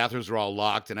 But the bathrooms were all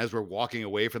locked. And as we're walking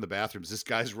away from the bathrooms, this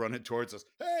guy's running towards us.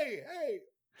 Hey!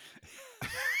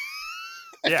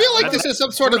 I Yeah, feel like I'm this is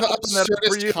some sort of open that up for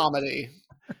absurdist you. comedy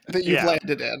that you've Yeah.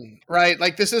 landed in, right?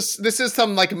 Like this is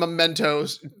some like Memento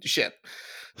shit.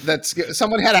 That's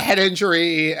someone had a head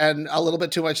injury and a little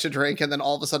bit too much to drink, and then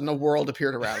all of a sudden a world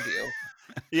appeared around you.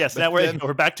 yes, But now then-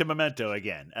 we're back to Memento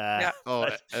again. Yeah. Oh,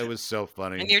 it was so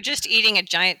funny. And you're just eating a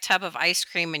giant tub of ice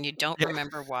cream and you don't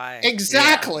remember why.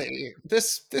 Exactly.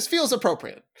 This feels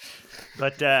appropriate.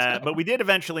 But we did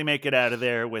eventually make it out of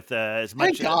there with as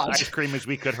Thank much God. ice cream as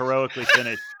we could heroically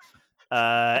finish.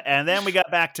 And then we got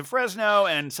back to Fresno,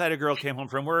 and Cider Girl came home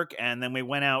from work, and then we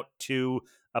went out to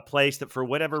a place that, for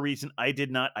whatever reason, I did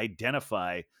not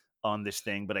identify on this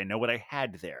thing, but I know what I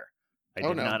had there. I Oh,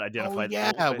 did no. not identify. Oh,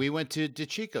 yeah, we went to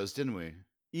Chico's, didn't we?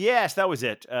 Yes, that was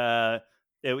it.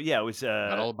 It was.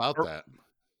 Not all about that.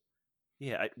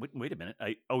 Yeah. Wait a minute.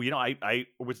 I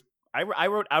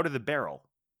wrote Out of the Barrel.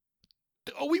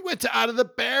 Oh, we went to Out of the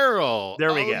Barrel.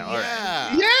 There we Oh, go. All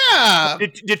right. Yeah.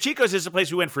 DeChico's is the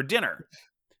place we went for dinner.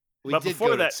 We But did before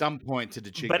go that- at some point to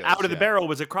Chico's. But Out of the yeah. Barrel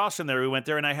was across from there. We went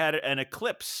there, and I had an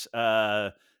Eclipse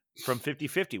from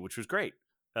 50/50, which was great.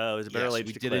 It was a barrel Yes, aged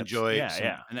we Eclipse. did enjoy. Yeah, some,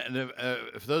 yeah. And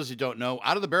for those who don't know,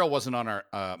 Out of the Barrel wasn't on our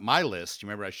my list. You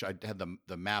remember I had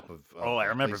the map of. Oh, I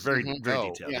remember places very to very go.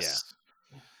 detailed. Yes.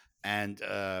 And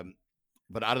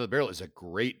but Out of the Barrel is a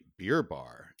great beer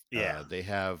bar. Yeah. They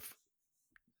have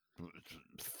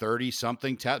 30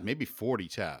 something taps, maybe 40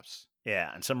 taps,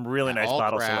 Yeah, and some really And nice all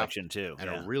bottle craft selection too. and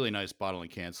Yeah. a really nice bottle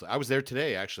and can. I was there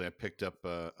today. Actually, I picked up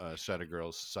Cider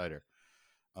Girls cider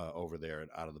over there at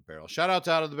Out of the Barrel. Shout out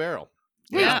to Out of the Barrel.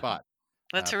 Great Yeah. spot.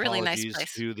 That's a really nice Apologies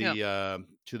place. to the Yeah.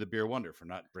 to the Beer Wonder for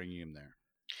not bringing him there.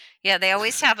 Yeah, they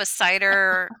always have a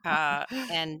cider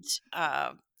and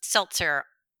seltzer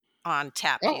on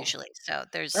tap Oh. usually. So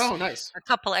there's Oh, nice. a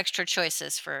couple extra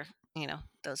choices for,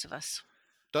 those of us.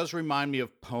 Does remind me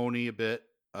of Pony a bit,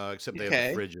 except they Okay.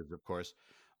 have the fridges, of course.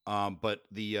 But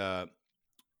the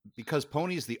because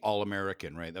Pony's the all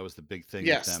American, right? That was the big thing. with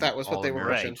Yes, them, that was what they were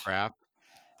all-American pushing. craft.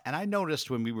 And I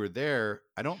noticed when we were there,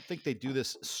 I don't think they do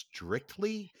this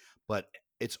strictly, but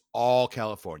it's all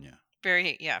California.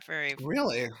 Very.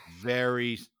 Really?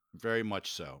 Very, very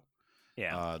much so.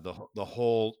 Yeah. The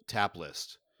whole tap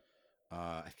list.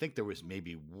 I think there was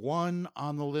maybe one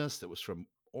on the list that was from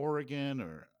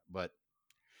Oregon, but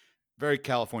very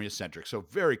California centric. So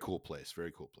very cool place.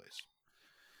 Very cool place.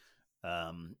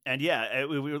 And yeah,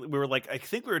 we were like, I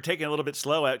think we were taking a little bit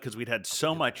slow out because we'd had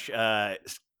so much,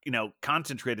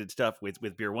 concentrated stuff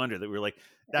with Beer Wonder that we were like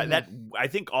that. I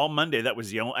think all Monday that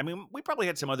was the only. I mean, we probably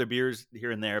had some other beers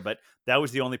here and there, but that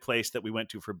was the only place that we went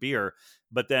to for beer.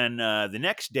 But then the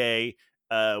next day,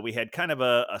 we had kind of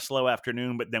a slow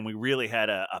afternoon, but then we really had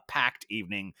a packed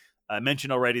evening. I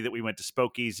mentioned already that we went to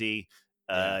Spokeasy.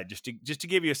 just to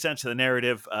give you a sense of the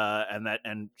narrative,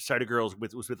 and Cider Girls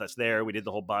was with us there. We did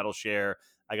the whole bottle share.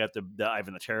 I got the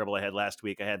Ivan the Terrible I had last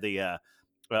week. I had the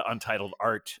Untitled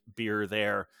Art beer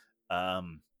there,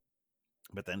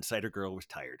 but then Cider Girl was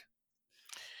tired.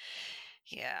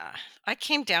 Yeah, I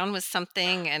came down with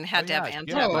something and had to have yeah,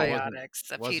 it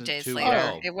antibiotics a few wasn't days too later.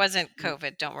 well. It wasn't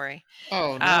COVID, don't worry.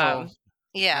 Oh no.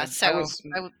 Yeah, I so was.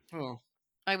 Oh.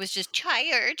 I was just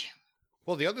tired.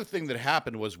 Well, the other thing that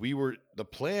happened was the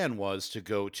plan was to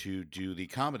go to do the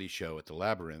comedy show at the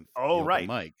Labyrinth, the Oh, open right.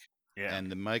 mic, Yeah. and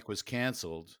the mic was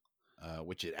canceled,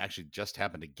 which it actually just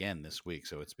happened again this week.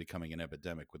 So it's becoming an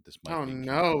epidemic with this mic. Oh being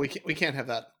no, we can't have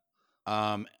that.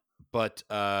 But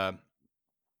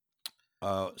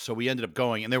so we ended up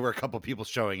going, and there were a couple people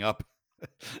showing up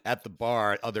at the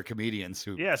bar, other comedians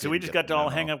who. Yeah, so we didn't just get got the to all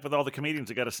memo. hang up with all the comedians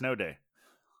that got a snow day.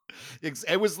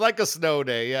 It was like a snow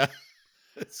day, yeah.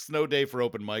 Snow day for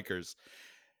open micers.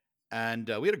 And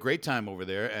we had a great time over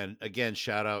there. And again,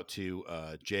 shout out to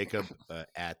Jacob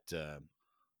at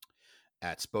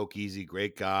Spokeasy,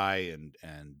 great guy, and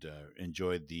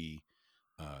enjoyed the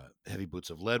Heavy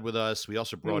Boots of Lead with us. We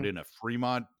also brought in a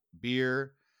Fremont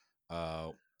beer.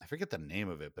 I forget the name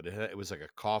of it, but it was like a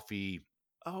coffee.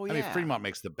 Oh, I mean, Fremont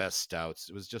makes the best stouts.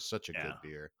 It was just such a good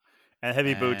beer. And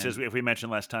Heavy Boots, as if we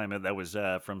mentioned last time, that was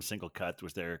from Single Cut,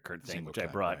 was their Kurt thing, Single which Cut,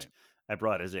 I brought. right. I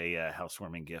brought as a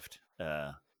housewarming gift.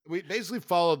 We basically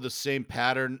followed the same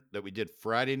pattern that we did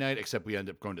Friday night, except we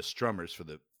ended up going to Strummers for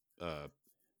the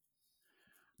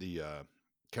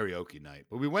karaoke night.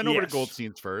 But we went over to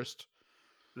Goldstein's first.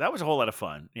 That was a whole lot of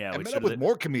fun. Yeah, I we met up with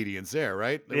more comedians there,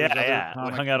 right? There was other We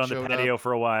comics hung out that on the showed patio up.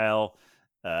 for a while.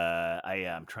 I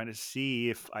am trying to see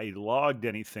if I logged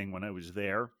anything when I was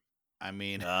there. I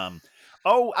mean,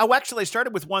 actually, I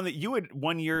started with one that you had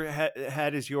one year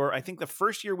had as your. I think the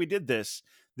first year we did this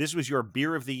was your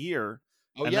beer of the year.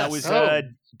 That was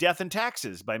Death and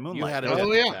Taxes by Moonlight. You had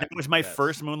That was my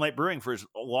first Moonlight Brewing. For as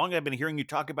long as I've been hearing you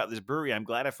talk about this brewery, I'm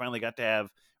glad I finally got to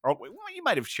have. Or you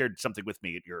might have shared something with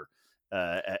me at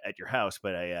your house,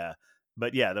 but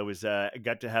yeah, there was I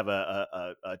got to have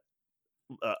a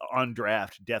on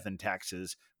draft Death and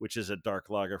Taxes, which is a dark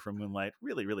lager from Moonlight.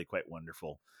 Really, really quite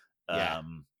wonderful. Yeah.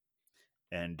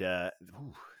 I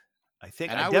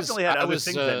think I definitely had other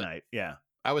things that night. Yeah.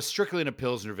 I was strictly in a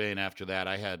Pilsner vein after that.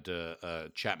 I had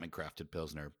Chapman crafted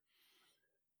Pilsner.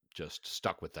 Just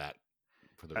stuck with that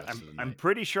for the rest of the night. I'm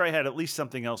pretty sure I had at least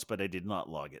something else, but I did not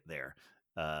log it there.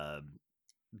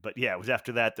 But yeah, it was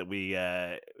after that we.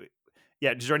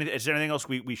 Is there anything else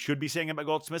we should be saying about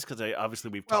Goldsmiths? Because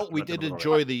we've talked about we did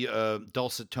enjoy the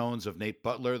dulcet tones of Nate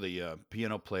Butler, the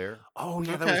piano player. Oh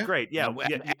yeah, that was great. Yeah,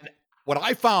 and what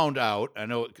I found out, I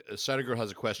know Cider Girl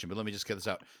has a question, but let me just get this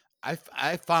out.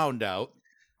 I found out,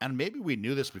 and maybe we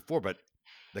knew this before, but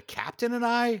the captain and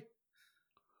I,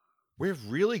 we're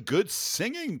really good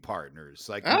singing partners.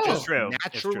 Like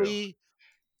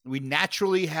we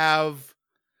naturally have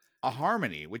a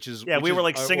harmony, which we were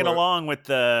like singing along with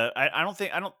the.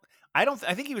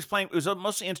 I think he was playing. It was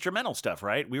mostly instrumental stuff,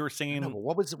 right? We were singing. But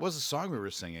what was the song we were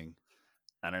singing?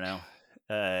 I don't know.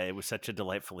 It was such a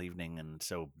delightful evening and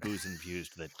so booze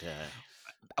infused that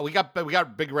we got a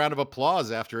big round of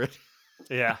applause after it.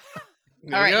 Yeah.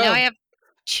 All right, now I have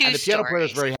two and the piano player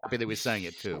is stories. very happy that we sang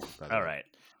it too. All right.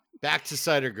 Back to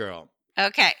Cider Girl.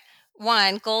 Okay.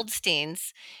 One,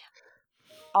 Goldstein's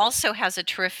also has a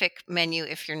terrific menu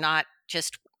if you're not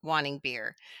just wanting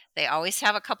beer. They always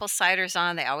have a couple ciders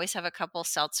on. They always have a couple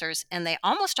seltzers. And they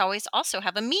almost always also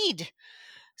have a mead.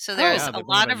 So there's a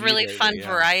lot of really fun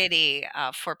variety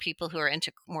for people who are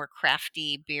into more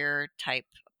crafty beer type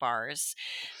bars.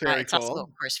 It's also, of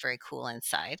course, very cool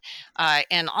inside.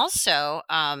 And also,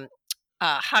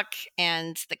 Huck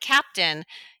and the captain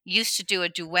used to do a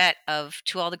duet of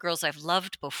To All the Girls I've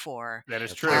Loved Before. That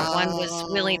is true. Where one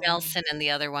was Willie Nelson and the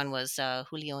other one was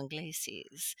Julio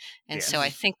Iglesias. And so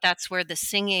I think that's where the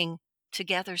singing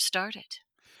together started.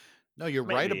 No, you're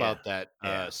right about that,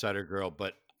 Cider Girl,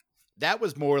 but that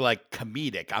was more like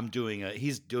comedic.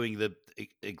 He's doing the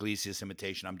Iglesias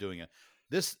imitation. I'm doing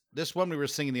this one we were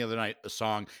singing the other night, a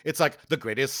song. It's like the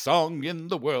greatest song in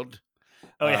the world.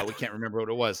 Oh yeah, we can't remember what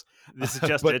it was. This is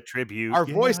just a tribute. Our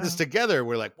voices together,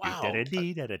 we're like, wow. I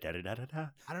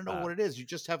don't know what it is. You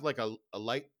just have like a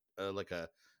light, like a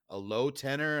low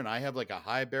tenor, and I have like a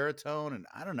high baritone, and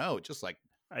I don't know, just like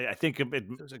I think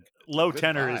low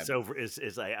tenor vibe. Is over.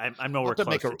 I'm nowhere close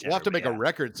to tenor. We'll have to make a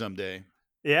record someday.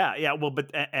 Yeah. Well, but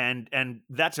and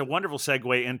that's a wonderful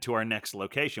segue into our next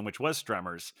location, which was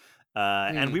Strummers,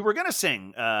 and we were gonna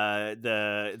sing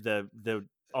the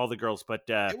All the Girls, but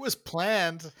it was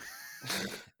planned.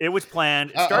 It was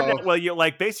planned. It started Uh-oh. out, well, you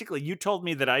like basically you told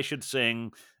me that I should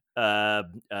sing uh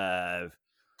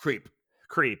Creep.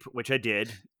 Creep, which I did.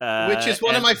 Which is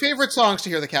one of And my favorite songs to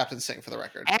hear the captain sing, for the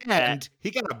record. And he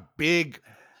got a big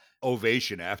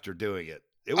ovation after doing it.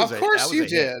 It was Of course you a hit.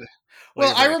 did. Well, Well,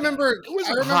 you're I very kind. remember. It was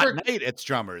I a hot remember. night at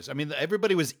Strummers. I mean,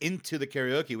 everybody was into the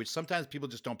karaoke, which sometimes people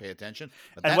just don't pay attention.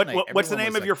 But And that night, what's the everyone name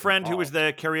was, of like, your friend who was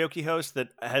involved. the karaoke host that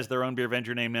has their own Beer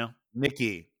Avenger name now?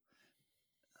 Nikki.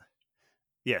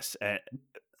 Yes.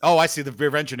 Oh, I see the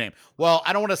Beer Venture name. Well,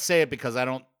 I don't want to say it because I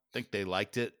don't think they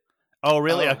liked it. Oh,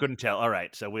 really? I Oh. couldn't tell. All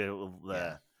right, so we'll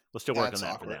still work That's on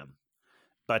that awkward. for them.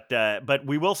 But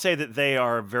we will say that they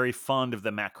are very fond of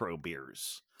the macro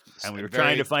beers, and we were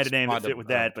trying to find a name that fond fit of- with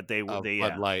that, but they of yeah.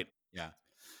 Bud Light. Yeah.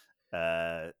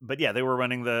 But yeah, they were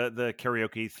running the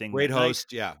karaoke thing. Great that night.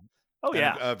 host. Yeah. Oh And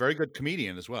yeah. a very good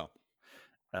comedian as well.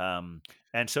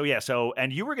 And so yeah,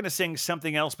 and you were going to sing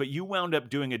something else, but you wound up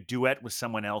doing a duet with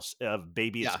someone else of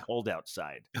 "Baby It's Yeah. Cold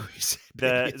Outside,"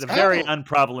 Baby, the very Oh,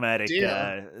 unproblematic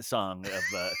dear. song of.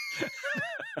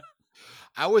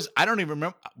 I don't even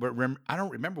remember. I don't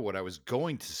remember what I was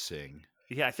going to sing.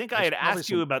 Yeah, I think It I was had probably asked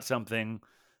you about something.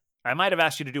 I might have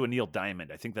asked you to do a Neil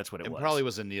Diamond. I think that's what it It was. probably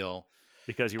was a Neil.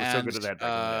 Because you were so good at that back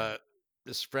in the day.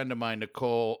 This friend of mine,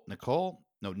 Nicola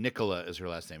is her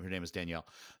last name. Her name is Danielle.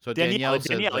 So Danielle,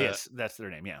 says, yes, that's their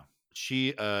name. Yeah. she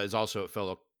is also a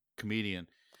fellow comedian,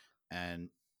 and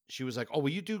she was like, "Oh,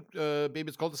 will you do Baby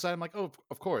It's Cold Outside?" I'm like, "Oh,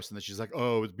 of course." And then she's like,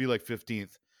 "Oh, it'd be like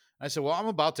 15th." I said, "Well, I'm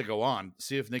about to go on.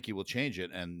 See if Nikki will change it,"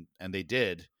 and they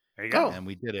did, There you go. Oh. and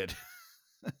we did it.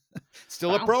 Still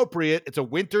Wow. appropriate. It's a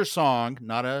winter song,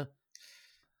 not a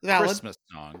Valid. Christmas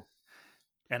song.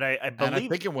 And I And believe, I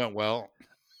think it went well.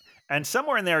 and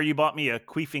somewhere in there you bought me a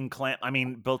queefing clam. I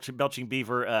mean, belching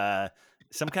beaver.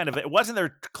 Some kind of, it wasn't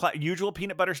their usual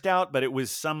peanut butter stout, but it was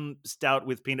some stout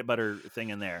with peanut butter thing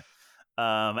in there.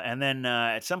 And then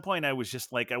at some point I was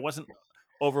just like, I wasn't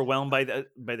overwhelmed by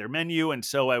their menu, and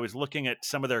so I was looking at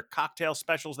some of their cocktail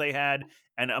specials they had,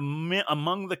 and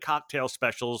among the cocktail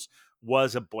specials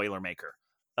was a Boilermaker.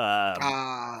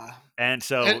 And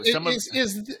so And some of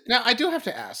now I do have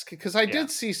to ask, because I Yeah.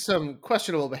 did see some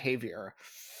questionable behavior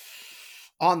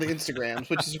on the Instagrams,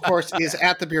 which is, of course, is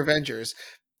at the Beer Vengers.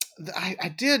 I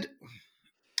did.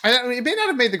 I mean, it may not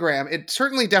have made the gram. It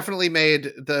certainly, definitely made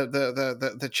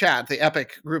the chat, the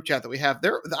epic group chat that we have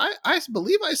there. I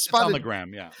believe I It's on the spotted.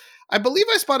 gram, yeah. I believe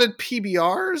I spotted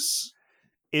PBRs.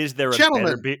 Is there a Gentlemen.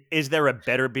 better beer? Is there a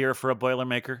better beer for a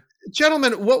Boilermaker?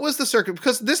 Gentlemen, what was the circuit?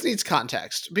 Because this needs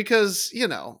context. Because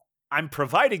I'm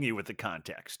providing you with the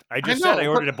context. I I just know, said I but-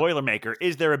 ordered a Boilermaker.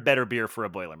 Is there a better beer for a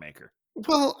Boilermaker?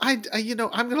 well, I'm going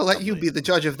to let you Lovely. be the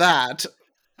judge of that.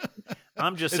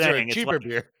 I'm just Is there a saying it's cheaper like,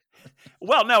 beer?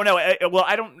 well, no. Well,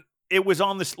 I don't. It was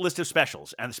on this list of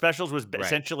specials, and the specials was Right.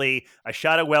 essentially a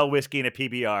shot of well whiskey and a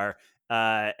PBR.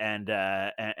 And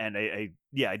I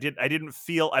didn't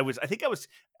feel I think I was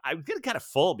getting kind of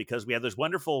full because we had those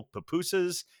wonderful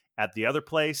pupusas at the other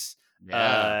place.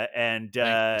 Yeah. And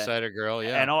Thank you, Cider Girl,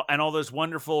 yeah. and all those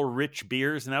wonderful rich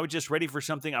beers, and I was just ready for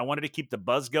something. I wanted to keep the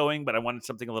buzz going, but I wanted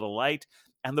something a little light,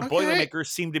 and the Okay. Boilermaker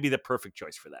seemed to be the perfect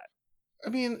choice for that. I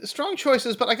mean, strong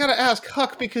choices, but I got to ask,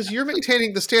 Huck, because you're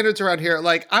maintaining the standards around here.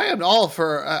 Like, I am all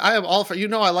for. I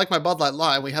like my Bud Light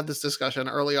Lime. We had this discussion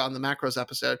early on the Macros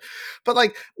episode, but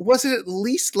like, was it at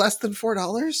least less than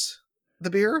 $4? The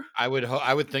beer? I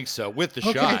would think so. With the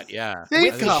Okay. shot, yeah. Thank I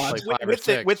think it's God. like 5 or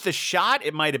 6. With the shot,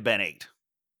 it might have been 8.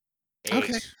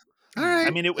 Okay. All right. I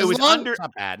mean, it As was long- It's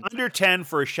not bad. under 10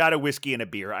 for a shot of whiskey and a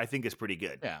beer. I think is pretty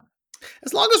good. Yeah.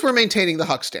 As long as we're maintaining the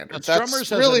Huck standard, Strummers that's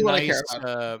has really a what nice, I care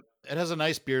about. it has a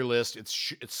nice beer list. It's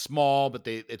small, but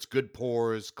it's good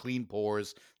pours, clean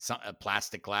pours. Some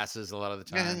plastic glasses a lot of the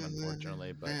time,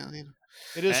 unfortunately. But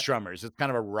it is Strummers. It's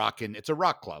kind of it's a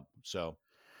rock club. So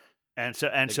And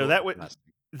they so go that with was plastic.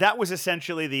 that was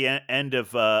essentially the end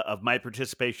of my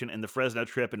participation in the Fresno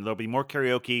trip, and there'll be more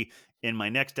karaoke in my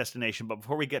next destination. But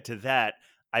before we get to that,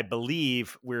 I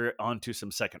believe we're on to some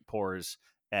second pours,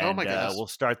 and Oh my goodness. we'll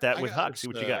start that I with got Huck. See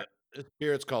what you got. This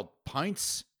beer, it's called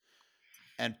Pints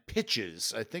and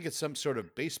Pitches. I think it's some sort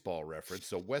of baseball reference.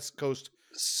 So West Coast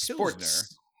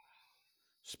Sports.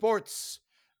 Sports.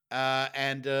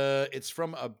 And it's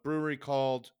from a brewery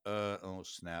called oh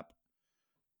snap.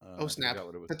 Oh I snap! forgot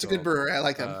what it was That's a good called. brewery. I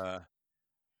like them.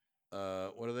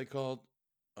 What are they called?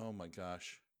 Oh my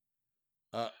gosh.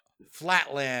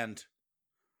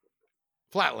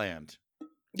 Flatland.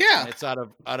 Yeah. And it's out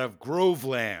of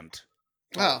Groveland,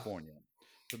 Oh. California.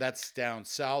 So that's down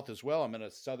south as well. I'm in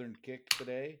a southern kick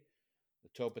today.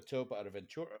 The Topa Topa out of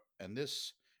Ventura. And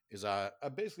this is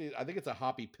basically, I think it's a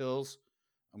hoppy pills.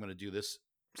 I'm going to do this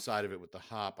side of it with the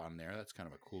hop on there. That's kind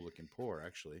of a cool looking pour,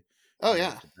 actually. Oh, And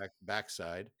yeah. the back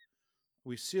side.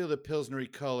 We seal the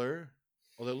Pilsnery color.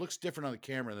 Although it looks different on the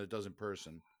camera than it does in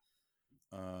person.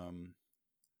 Oh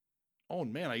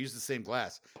man, I used the same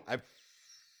glass.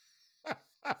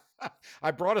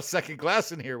 I brought a second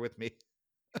glass in here with me.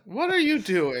 What are you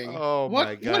doing? Oh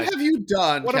my What gosh. have you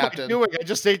done, What Captain? am I doing? I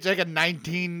just ate like a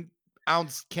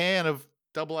 19-ounce can of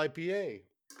double IPA.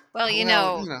 Well,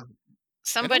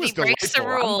 somebody breaks the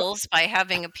delightful. rules by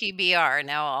having a PBR.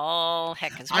 Now all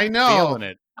heck is I broken. know. Feeling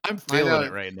it. I'm feeling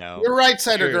it right now. You're right,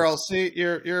 Cider Cheers. Girl. See,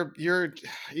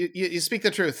 you speak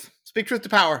the truth. Speak truth to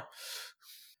power.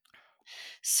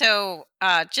 So,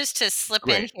 just to slip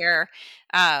in here,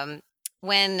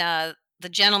 when the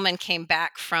gentleman came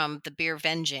back from the beer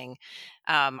venging,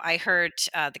 I heard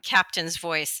the captain's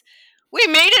voice, "We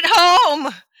made it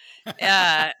home!"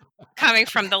 coming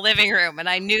from the living room, and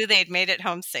I knew they'd made it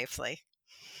home safely.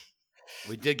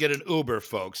 We did get an Uber,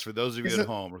 folks, for those of you at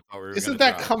home. Isn't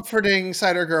that comforting,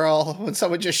 Cider Girl, when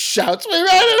someone just shouts, "We made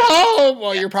it home!"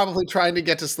 while you're probably trying to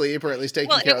get to sleep or at least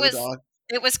taking care of the dog?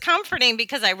 It was comforting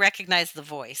because I recognized the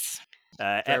voice.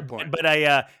 Fair point. But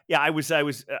I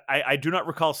do not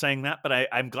recall saying that, but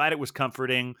I'm glad it was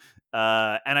comforting.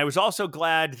 And I was also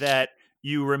glad that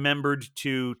you remembered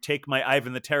to take my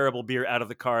Ivan the Terrible beer out of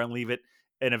the car and leave it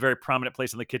in a very prominent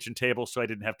place on the kitchen table, so I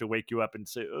didn't have to wake you up and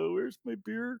say, "Oh, where's my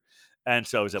beer?" And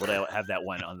so I was able to have that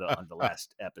one on the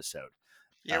last episode.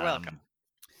 You're welcome.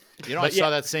 I saw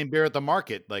that same beer at the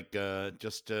market, like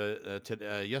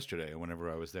yesterday, or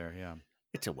whenever I was there. Yeah,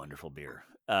 it's a wonderful beer.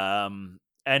 And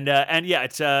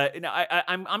it's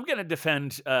I'm going to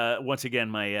defend once again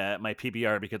my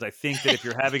PBR, because I think that if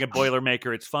you're having a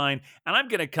Boilermaker, it's fine. And I'm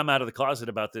going to come out of the closet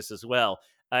about this as well.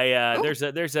 There's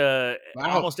a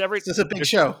almost every this is a big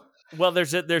show. Well,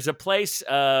 there's a place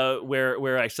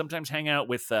where I sometimes hang out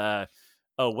with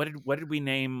what did we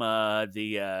name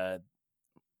the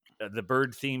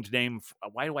bird themed name?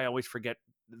 Why do I always forget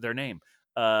their name?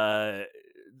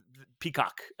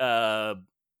 Peacock. The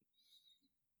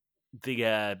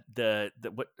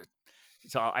what?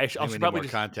 So I should probably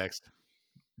just context.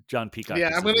 John Peacock.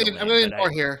 Yeah, I'm gonna need more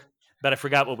here. But I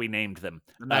forgot what we named them.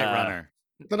 The Night Runner.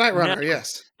 The Night Runner.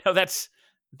 Yes. No, that's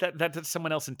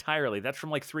someone else entirely. That's from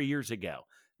like 3 years ago.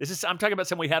 I'm talking about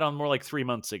someone we had on more like 3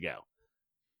 months ago.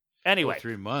 Anyway,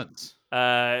 3 months.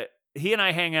 He and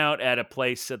I hang out at a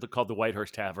place called the White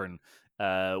Horse Tavern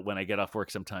when I get off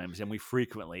work sometimes, and we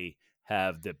frequently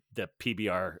have the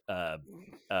PBR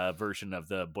version of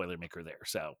the Boilermaker there.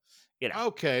 So,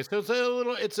 okay, so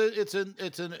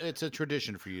it's a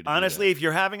tradition for you. Honestly, if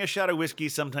you're having a shot of whiskey,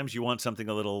 sometimes you want something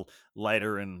a little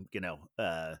lighter, and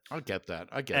I get that.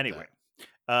 Anyway.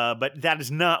 But that is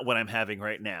not what I'm having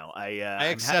right now. I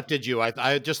accepted you.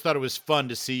 I just thought it was fun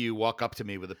to see you walk up to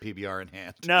me with a PBR in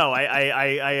hand. No,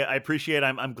 I appreciate.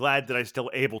 I'm glad that I'm still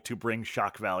able to bring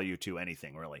shock value to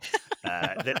anything. Really,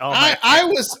 I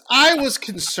was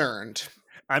concerned.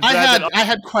 I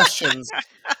had questions.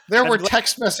 There were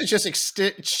text messages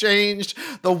exchanged.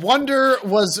 The wonder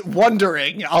was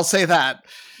wondering. I'll say that.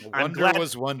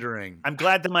 Was wondering. I'm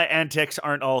glad that my antics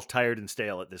aren't all tired and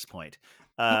stale at this point.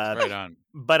 Right on.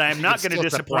 But I'm not going to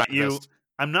disappoint you.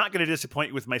 I'm not going to disappoint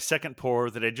you with my second pour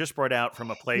that I just brought out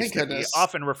from a place that we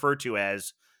often refer to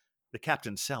as the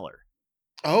Captain's Cellar.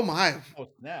 Oh my! Oh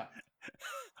snap!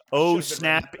 Oh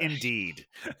snap! Indeed.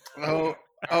 Oh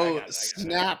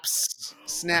snaps!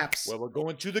 Well, we're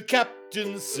going to the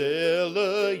Captain's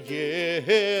Cellar,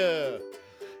 yeah.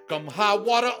 Come high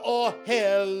water or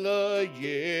hell,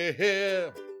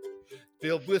 yeah.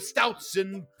 Filled with stouts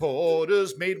and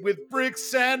porters, made with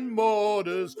bricks and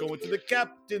mortars, going to the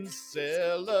Captain's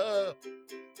Cellar.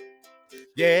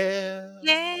 Yeah.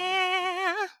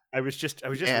 I was just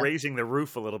raising the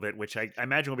roof a little bit, which I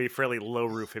imagine will be a fairly low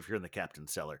roof if you're in the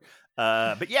Captain's Cellar.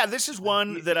 But yeah, this is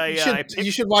one that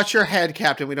you should watch your head,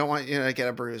 Captain. We don't want you to get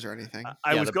a bruise or anything.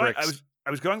 I was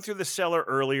going through the cellar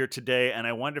earlier today, and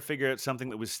I wanted to figure out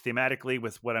something that was thematically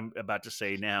with what I'm about to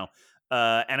say now.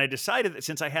 And I decided that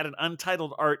since I had an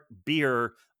Untitled Art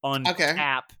beer on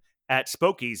tap at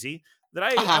Spokeasy, that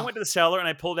I went to the cellar and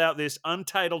I pulled out this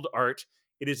Untitled Art.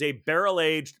 It is a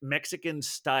barrel-aged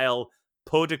Mexican-style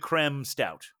pot de creme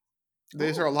stout.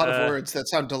 These are a lot of words that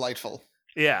sound delightful.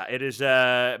 Yeah, it is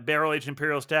a barrel-aged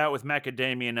imperial stout with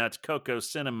macadamia nuts, cocoa,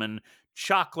 cinnamon,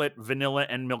 chocolate, vanilla,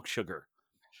 and milk sugar.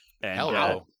 And,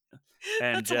 hello.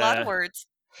 And that's a lot of words.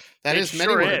 That is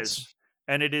many words. Is.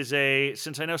 And it is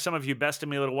since I know some of you bested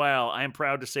me a little while, I am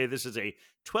proud to say this is a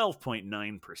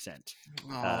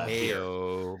 12.9%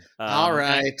 beer. All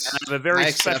right. And I have a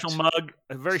very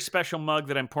special mug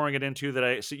that I'm pouring it into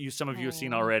some of you have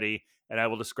seen already. and I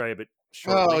will describe it Oh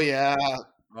shortly. yeah.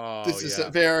 Oh, This is yeah.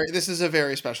 this is a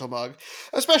very special mug.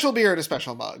 A special beer in a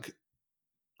special mug.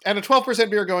 And a 12%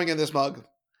 beer going in this mug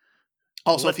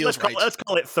also feels right. Let's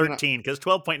call it You know, 13 because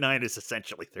 12.9 is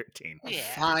essentially 13. Yeah.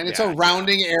 fine. It's Yeah, a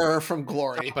rounding error from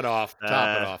glory. Top it off.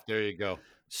 Top it Uh, off. There you go.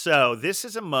 So this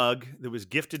is a mug that was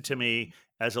gifted to me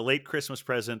as a late Christmas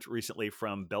present recently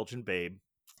from Belgian Babe.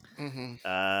 Hmm.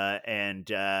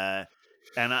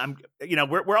 And I'm,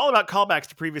 we're all about callbacks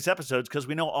to previous episodes because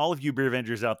we know all of you beer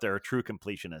Avengers out there are true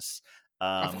completionists.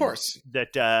 Of course.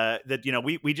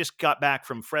 We just got back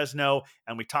from Fresno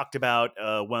and we talked about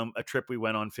a trip we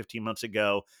went on 15 months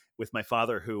ago with my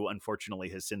father, who unfortunately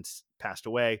has since passed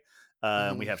away.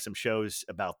 And we Mhm. have some shows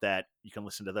about that. You can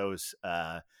listen to those.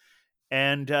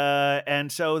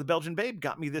 And so the Belgian Babe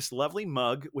got me this lovely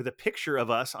mug with a picture of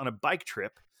us on a bike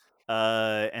trip.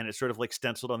 And it's sort of like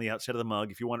stenciled on the outside of the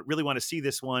mug. If you really want to see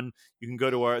this one, you can go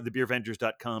to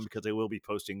thebeervengers.com because I will be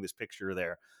posting this picture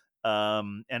there.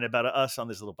 And about us on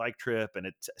this little bike trip, and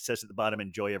it says at the bottom,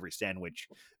 "Enjoy every sandwich,"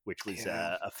 which was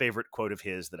Yeah. a favorite quote of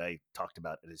his that I talked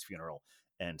about at his funeral.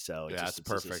 And so Yeah, that's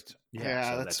perfect.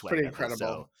 Yeah, so that's why I pretty got this.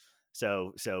 incredible.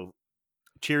 So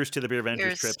cheers to the Beer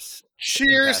Avengers Cheers. trips.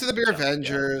 Cheers to the Beer Fantastic stuff,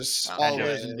 yeah. Avengers. Wow. And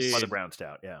Always. indeed. Mother Brown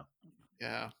Stout, yeah.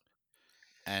 Yeah.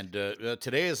 And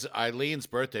today is Eileen's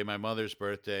birthday, my mother's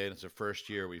birthday, and it's her first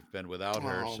year we've been without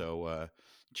her. Oh. So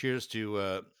cheers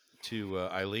to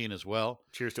Eileen as well.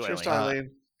 Cheers to Cheers Eileen. to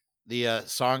Eileen. The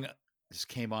song this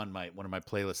came on one of my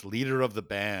playlists, "Leader of the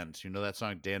Band." You know that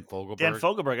song, Dan Fogelberg? Dan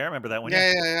Fogelberg, I remember that one.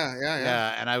 Yeah.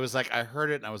 Yeah, and I was like, I heard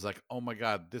it, and I was like, oh my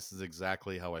god, this is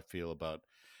exactly how I feel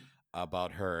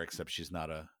about her, except she's not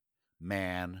a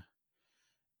man,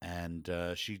 and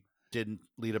she didn't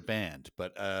lead a band,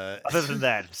 but Other than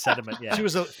that, sentiment, yeah.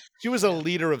 she was a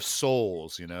leader of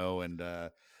souls, and I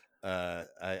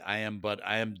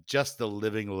am just the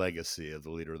living legacy of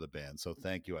the leader of the band. So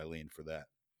thank you, Eileen, for that.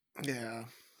 Yeah.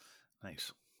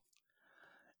 Nice.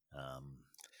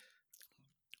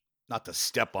 Not to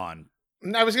step on.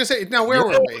 I was gonna say, now where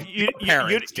were we? You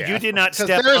Parents, you Jeff. did not Because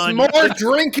step there's on more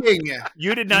drinking.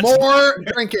 You did not More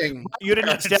drinking. You did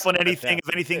not step on Parents. anything.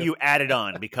 If anything, you added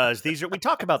on because we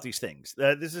talk about these things.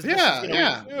 This is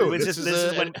This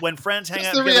is when friends hang This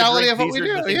out. is the together, reality drink, of what these we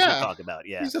are the do, things yeah. we talk about.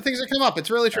 Yeah, These are things that come up.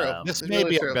 It's really true. This It's may really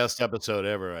be true. our best episode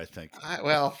ever, I think.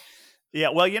 yeah.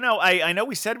 Well, I know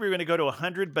we said we were going to go to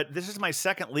 100, but this is my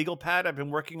second legal pad I've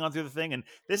been working on through the thing, and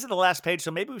this is the last page,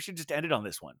 so maybe we should just end it on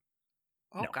this one.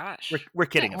 Oh No. gosh. We're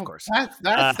kidding, of Oh, course.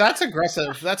 That's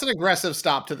aggressive. That's an aggressive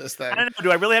stop to this thing. I don't know. Do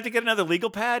I really have to get another legal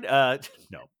pad?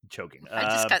 No, joking. I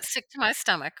just got sick to my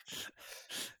stomach.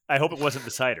 I hope it wasn't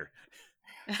the cider.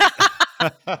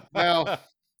 No.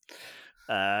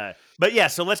 But yeah,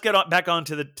 so let's get back on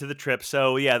to the trip.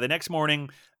 So yeah, the next morning,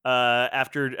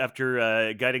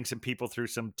 after guiding some people through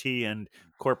some tea and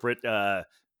corporate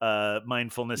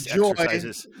mindfulness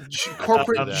exercises,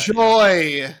 Corporate that.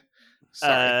 joy.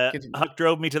 Sorry. Huck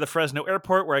drove me to the Fresno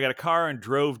airport where I got a car and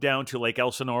drove down to Lake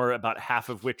Elsinore, about half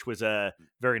of which was a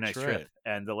very nice That's trip, right.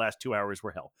 and the last 2 hours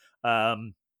were hell.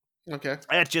 Okay.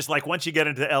 It's just like once you get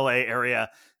into the LA area,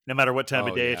 no matter what time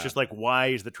of Oh, day, it's yeah. just like, why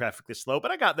is the traffic this slow?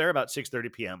 But I got there about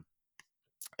 6:30 p.m.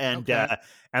 And Okay.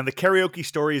 and the karaoke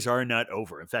stories are not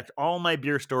over. In fact, all my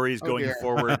beer stories Oh, going dear.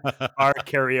 forward are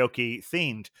karaoke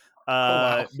themed.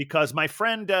 wow. Because my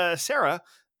friend Sarah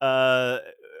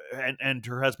and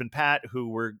her husband Pat, who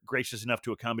were gracious enough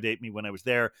to accommodate me when I was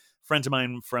there, friends of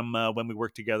mine from when we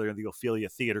worked together in the Ophelia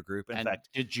Theater Group. In And fact,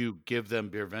 did you give them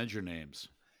Beer Avenger names?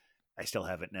 I still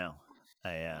have it now.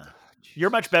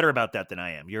 You're much better about that than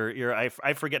I am.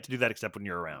 I forget to do that except when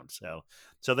you're around. So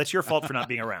that's your fault for not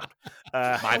being around.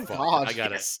 My Oh, fault. God. I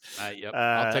got Yes. it. Yep. Uh,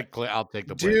 I'll take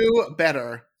the blame. Do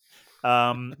better.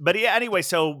 But yeah, anyway,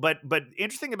 but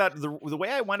interesting about the way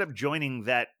I wound up joining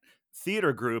that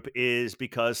theater group is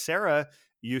because Sarah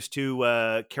used to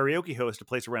karaoke host a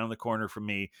place around the corner from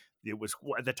me. It was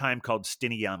at the time called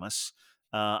Stiniyamas.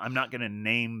 I'm not going to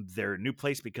name their new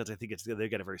place because I think they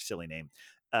got a very silly name.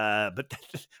 But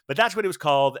that's what it was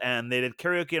called, and they did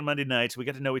karaoke on Monday nights. We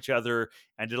got to know each other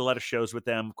and did a lot of shows with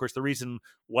them. Of course, the reason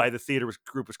why the theater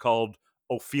group was called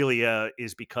Ophelia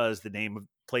is because the name of the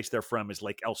place they're from is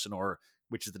Lake Elsinore,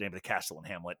 which is the name of the castle in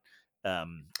Hamlet.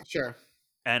 Sure.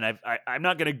 And I'm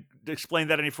not going to explain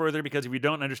that any further because if you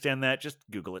don't understand that, just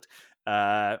Google it.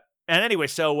 And anyway,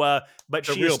 but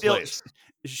The she real is still place.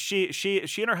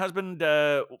 she and her husband.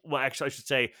 Well, actually, I should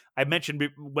say I mentioned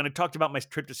when I talked about my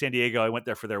trip to San Diego, I went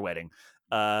there for their wedding,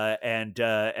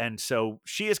 and so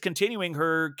she is continuing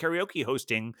her karaoke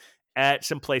hosting at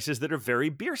some places that are very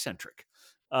beer centric.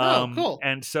 Cool.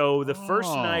 And so the first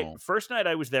Oh. night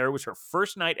I was there was her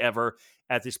first night ever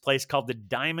at this place called the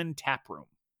Diamond Tap Room.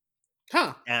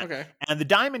 Huh. And, Okay. and the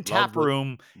Diamond Tap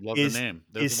Room Love is the name.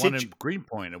 There's one in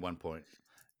Greenpoint at one point.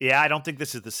 Yeah, I don't think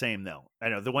this is the same though. I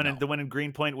know the one No. in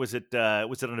Greenpoint was it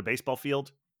on a baseball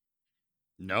field?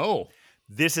 No.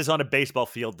 This is on a baseball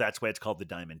field. That's why it's called the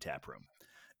Diamond Tap Room.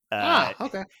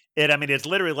 Okay. It's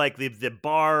literally like the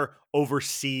bar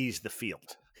oversees the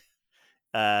field.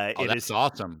 That's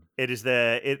awesome. It is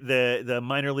the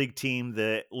minor league team,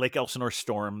 the Lake Elsinore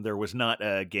Storm. There was not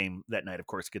a game that night, of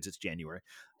course, because it's January.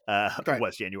 It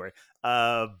was January.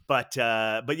 But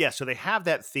yeah, so they have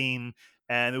that theme,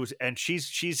 and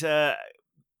she's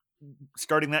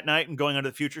starting that night and going on to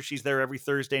the future. She's there every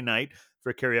Thursday night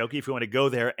for karaoke if you want to go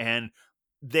there. And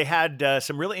they had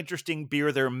some really interesting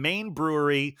beer. Their main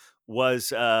brewery was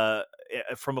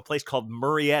from a place called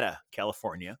Murrieta,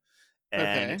 California,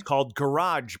 and it's called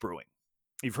Garage Brewing.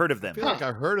 You've heard of them? I feel like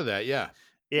I've heard of that. Yeah.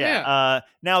 Yeah.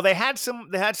 Now they had some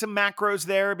macros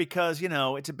there because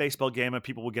it's a baseball game and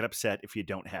people will get upset if you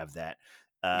don't have that.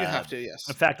 You have to, yes.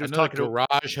 In fact, I was talking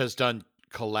Garage has done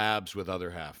collabs with other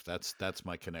half. That's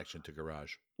my connection to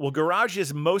Garage. Well, Garage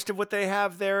is most of what they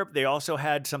have there. They also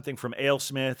had something from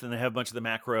AleSmith, and they have a bunch of the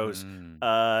macros.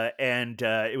 And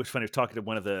it was funny. I was talking to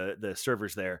one of the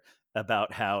servers there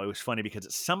about how it was funny because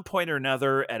at some point or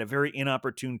another, at a very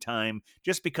inopportune time,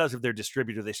 just because of their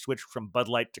distributor, they switched from Bud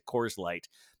Light to Coors Light.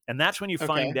 And that's when you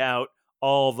find out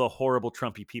all the horrible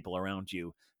Trumpy people around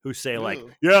you who say like,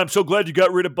 yeah, I'm so glad you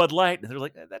got rid of Bud Light. And they're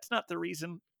like, that's not the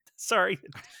reason. Sorry.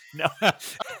 No,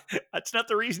 that's not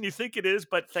the reason you think it is,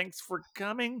 but thanks for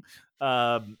coming.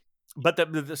 But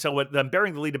so what I'm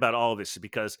bearing the lead about all of this is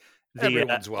because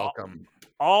everyone's welcome.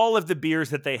 All of the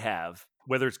beers that they have,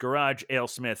 whether it's Garage,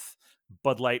 AleSmith,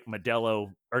 Bud Light,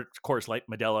 Modelo, or Coors Light,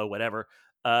 Modelo, whatever,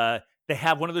 they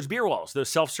have one of those beer walls, those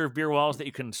self-serve beer walls that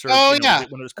you can serve. Oh, one of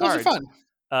those cards. Those are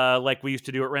fun. Like we used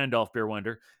to do at Randolph Beer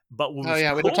Wonder. But what was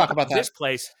we cool did talk about this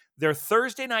place, their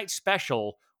Thursday night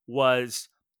special was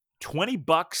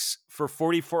 $20 for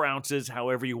 44 ounces,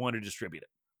 however you want to distribute it.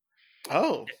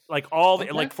 Oh, like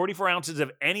 44 ounces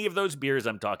of any of those beers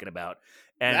I'm talking about.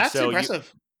 And that's so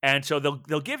impressive. And so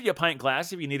they'll give you a pint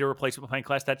glass if you need a replacement pint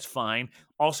glass. That's fine.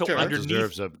 Also, underneath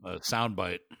deserves a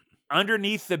soundbite.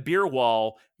 Underneath the beer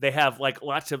wall, they have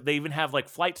they even have like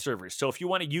flight servers. So if you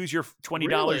want to use your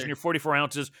 $20 and your 44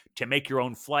 ounces to make your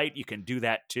own flight, you can do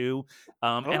that too.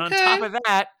 And on top of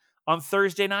that, on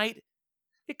Thursday night,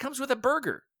 it comes with a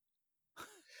burger.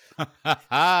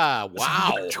 Wow.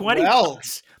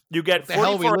 $20. You get 44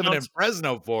 hell are we living in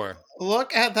Fresno for?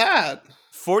 Look at that.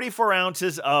 44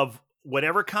 ounces of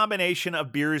whatever combination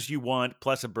of beers you want,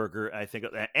 plus a burger, I think,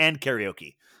 and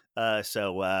karaoke.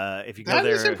 So if you go there, that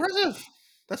is impressive.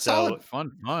 That's solid.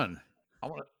 Fun. I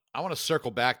want to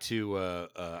circle back to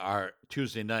our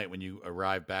Tuesday night when you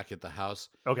arrived back at the house.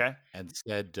 Okay. And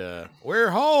said, "We're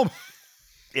home."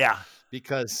 Yeah.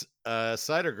 Because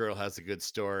Cider Girl has a good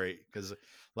story. Because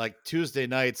like Tuesday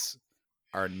nights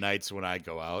are nights when I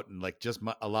go out, and like just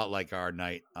a lot like our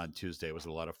night on Tuesday was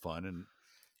a lot of fun. And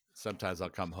sometimes I'll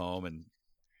come home and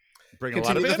bring a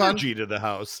lot of energy to the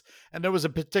house. And there was a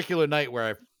particular night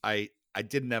where I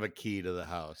didn't have a key to the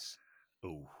house.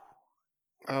 Ooh.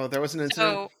 Oh, there was an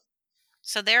incident.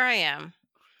 So there I am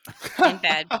in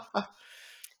bed.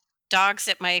 Dogs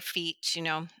at my feet,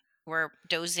 we're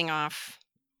dozing off.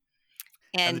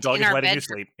 And the dog is letting you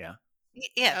sleep. Yeah.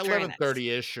 Yeah.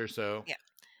 11:30-ish or so. Yeah.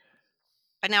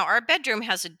 But now our bedroom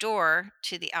has a door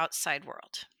to the outside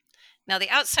world. Now the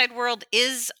outside world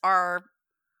is our,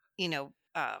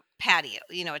 patio.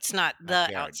 It's not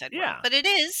the outside world, but it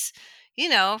is,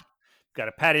 Got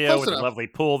a patio with a lovely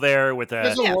pool there with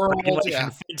a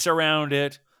regulation fence around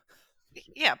it.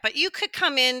 Yeah, but you could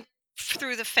come in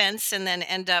through the fence and then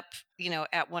end up,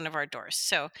 at one of our doors.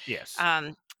 So yes,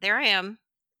 there I am,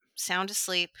 sound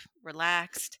asleep,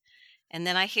 relaxed, and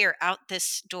then I hear out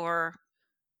this door,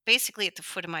 basically at the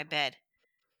foot of my bed,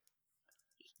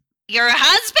 "Your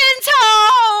husband's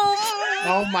home!"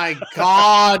 Oh my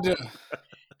God!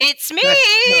 It's me.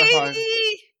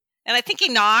 And I think he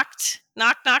knocked.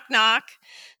 Knock, knock, knock.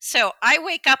 So I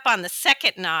wake up on the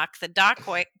second knock. The dog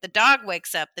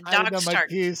wakes up. The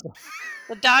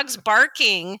dog's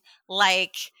barking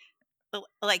like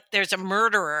there's a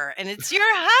murderer, and it's your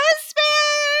husband.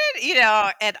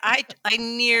 And I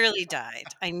nearly died.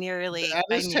 That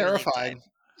is terrifying.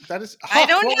 That is. I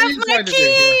don't have my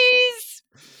keys.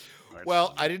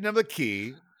 Well, I didn't have the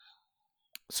key.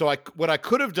 So what I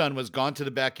could have done was gone to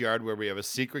the backyard where we have a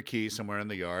secret key somewhere in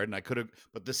the yard, and I could have,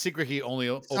 but the secret key only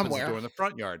opens the Somewhere. door in the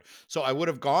front yard. So I would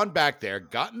have gone back there,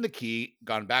 gotten the key,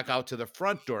 gone back out to the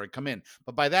front door and come in.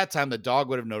 But by that time, the dog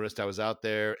would have noticed I was out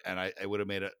there, and he would have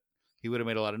made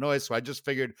a lot of noise. So I just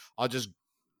figured I'll just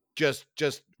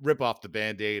rip off the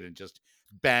Band-Aid and just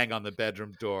bang on the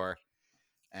bedroom door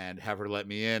and have her let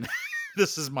me in.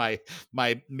 This is my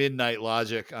midnight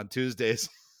logic on Tuesdays.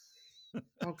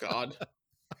 Oh God.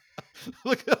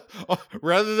 Look,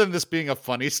 rather than this being a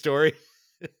funny story,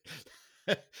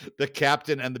 the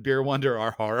captain and the beer wonder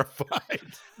are horrified.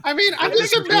 I mean, I'm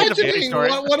just imagining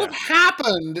what would have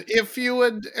happened if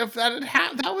that had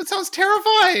happened. That sounds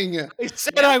terrifying. I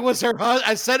said I was her.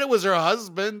 I said it was her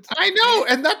husband. I know,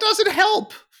 and that doesn't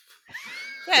help.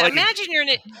 Yeah, imagine you're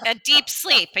in a deep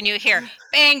sleep and you hear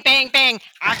bang, bang, bang.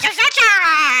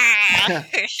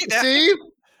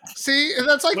 See,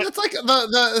 that's like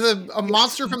a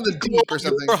monster from the deep or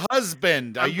something. Your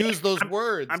husband. I use those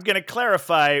words. I'm going to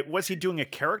clarify. Was he doing a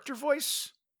character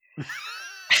voice?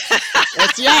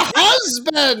 It's your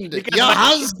husband.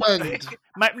 Husband.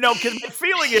 No, because my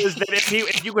feeling is that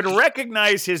if you could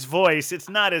recognize his voice, it's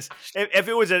not as if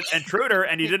it was an intruder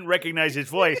and you didn't recognize his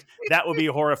voice, that would be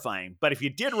horrifying. But if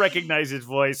you did recognize his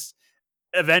voice,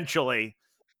 eventually,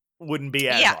 wouldn't be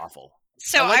as awful.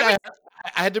 So I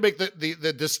had to make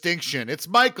the distinction. It's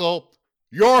Michael,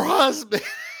 your husband.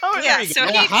 Oh yeah, so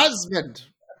your husband.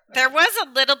 There was a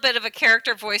little bit of a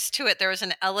character voice to it. There was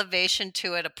an elevation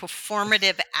to it, a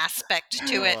performative aspect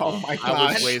to it. Oh my God.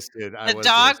 I was wasted. The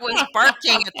dog was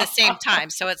barking at the same time.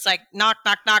 So it's like knock,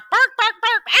 knock, knock, bark, bark,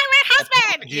 bark, I'm my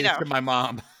husband. You know. To my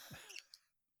mom.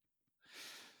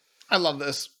 I love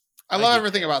this. I love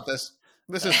everything about this.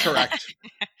 This is correct.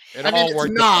 It all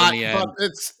worked out in the end.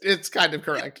 But it's kind of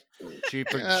correct. She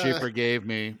forgave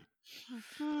me.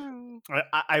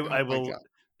 I will.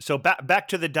 So back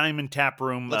to the Diamond Tap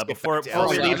Room. Before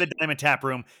we leave the Diamond Tap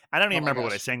Room, I don't even remember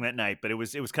what I sang that night, but it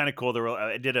was kind of cool.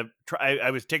 I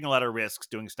was taking a lot of risks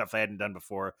doing stuff I hadn't done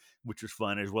before, which was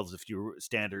fun, as well as a few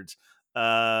standards.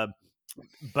 But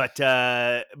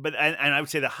I would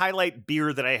say the highlight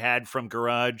beer that I had from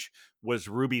Garage was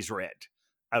Ruby's Red.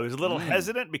 I was a little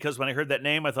hesitant because when I heard that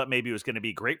name, I thought maybe it was going to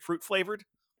be grapefruit flavored.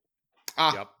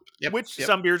 Which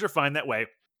some beers are fine that way.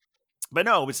 But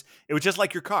no, it was just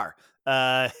like your car.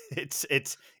 Its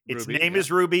Ruby, name is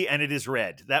Ruby and it is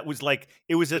red. That was like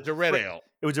it's a red ale.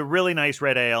 It was a really nice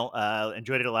red ale.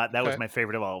 Enjoyed it a lot. That was my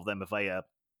favorite of all of them. If I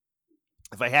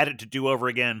had it to do over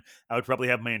again, I would probably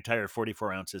have my entire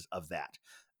 44 ounces of that.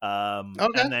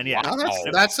 Okay. And then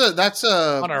that's a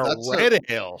red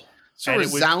ale. It's a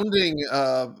resounding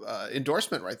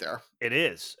endorsement right there. It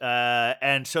is.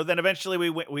 And so then eventually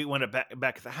we went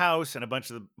back to the house, and a bunch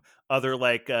of the other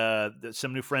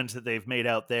some new friends that they've made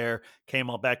out there came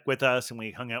all back with us, and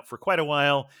we hung out for quite a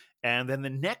while. And then the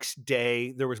next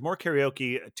day there was more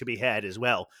karaoke to be had as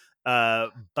well.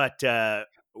 But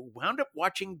wound up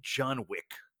watching John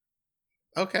Wick.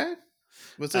 Okay.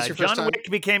 Was this your first John time?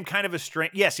 Wick became kind of a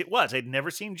strange. Yes, it was. I'd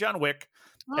never seen John Wick.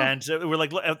 Oh. And so we're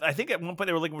like, I think at one point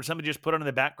they were looking for somebody to just put on in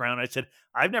the background. I said,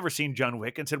 I've never seen John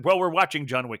Wick, and said, well, we're watching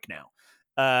John Wick now.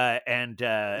 And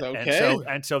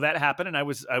so that happened, and I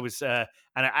was and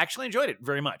I actually enjoyed it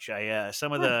very much.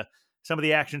 Some of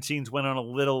the action scenes went on a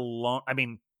little long. I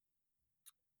mean,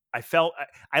 I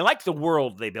liked the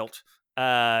world they built.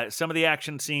 Some of the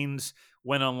action scenes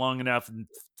went on long enough and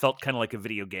felt kind of like a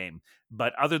video game.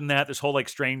 But other than that, this whole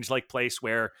strange place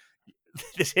where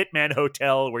this Hitman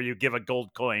hotel where you give a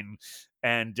gold coin,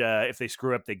 and if they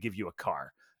screw up, they give you a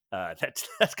car.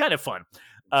 That's kind of fun.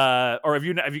 Or have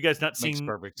you guys not seen? Makes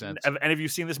perfect sense. Have any of you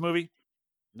seen this movie?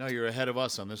 No, you're ahead of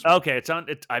us on this one. Okay, it's on.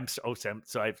 I'm so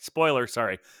spoiler.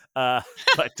 Sorry,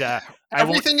 but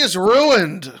everything is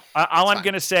ruined. All I'm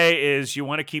going to say is you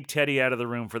want to keep Teddy out of the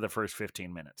room for the first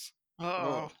 15 minutes.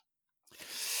 Oh.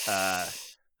 I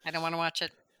don't want to watch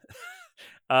it.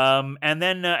 And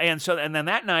then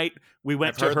that night we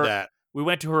went to her. We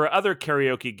went to her other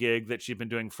karaoke gig that she'd been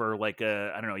doing for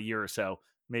a year or so,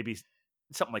 maybe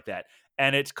something like that.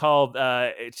 And it's called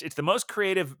it's the most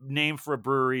creative name for a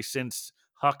brewery since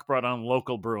Huck brought on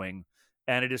local brewing,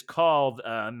 and it is called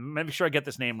make sure I get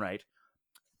this name right,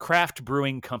 Craft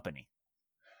Brewing Company.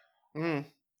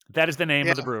 That is the name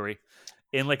of the brewery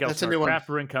in Lake Elsinore, Craft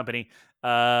Brewing Company.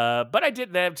 But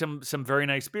they had some very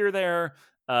nice beer there.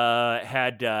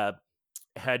 Had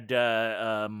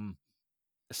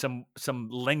some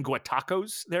lengua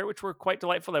tacos there, which were quite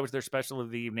delightful. That was their special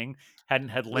of the evening. Hadn't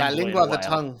had lengua. La lengua, the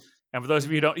tongue. And for those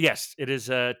of you who don't, yes, it is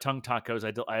tongue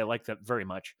tacos. I like that very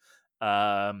much.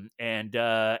 And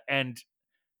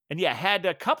yeah, had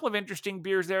a couple of interesting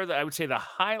beers there. That I would say the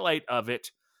highlight of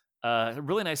it, a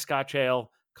really nice Scotch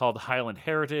ale called Highland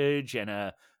Heritage, and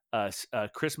a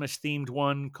Christmas themed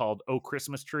one called Oh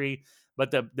Christmas Tree.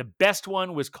 But the best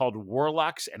one was called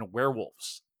Warlocks and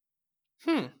Werewolves,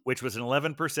 which was an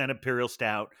 11% imperial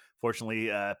stout. Fortunately,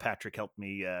 Patrick helped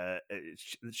me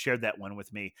shared that one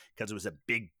with me because it was a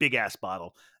big ass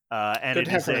bottle, and Good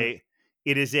to have him.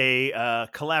 it is a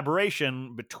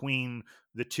collaboration between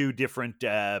the two different.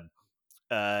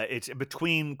 It's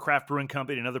between Craft Brewing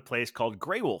Company and another place called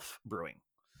Grey Wolf Brewing.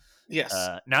 Yes.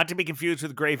 Not to be confused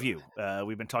with Grey View.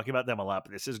 We've been talking about them a lot,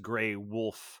 but this is Grey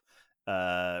Wolf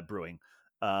Brewing.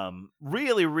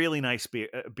 Really, really nice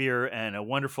beer and a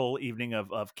wonderful evening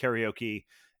of karaoke.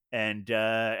 And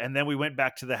then we went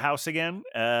back to the house again,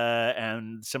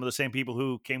 and some of the same people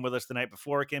who came with us the night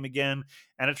before came again.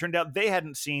 And it turned out they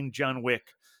hadn't seen John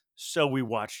Wick, so we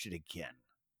watched it again.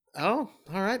 Oh,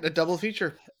 all right. A double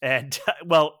feature. And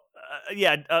well,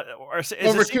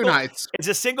 Over 2 nights. It's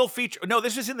a single feature. No,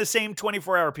 this was in the same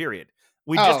 24-hour period.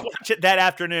 We just watched it that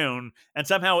afternoon, and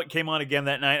somehow it came on again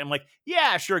that night. I'm like,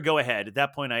 yeah, sure, go ahead. At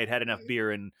that point, I had enough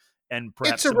beer and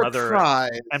perhaps It's a some reprise.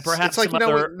 other, and perhaps it's like, some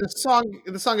other. the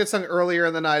song gets sung earlier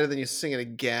in the night, and then you sing it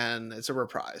again. It's a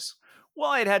reprise. Well,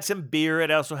 I'd had some beer.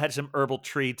 It also had some herbal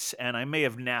treats, and I may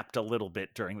have napped a little bit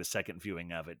during the second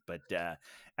viewing of it. But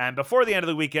and before the end of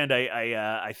the weekend,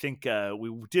 I think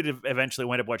we did eventually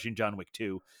wind up watching John Wick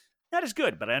 2. Not as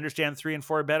good, but I understand 3 and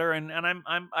 4 better, and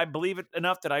I believe it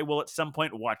enough that I will at some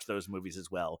point watch those movies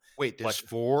as well. Wait, there's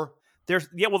 4?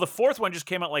 Well, the 4th one just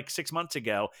came out like 6 months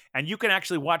ago, and you can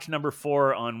actually watch number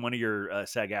 4 on one of your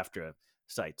SAG-AFTRA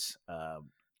sites,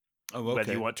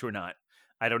 whether you want to or not.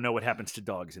 I don't know what happens to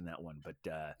dogs in that one, but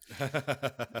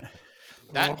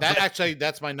that actually,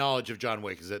 that's my knowledge of John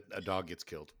Wick, is that a dog gets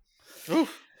killed.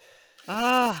 Oof.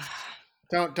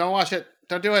 Don't watch it.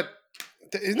 Don't do it.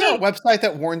 Isn't there a website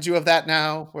that warns you of that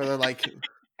now, where they're like,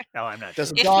 no, I'm not.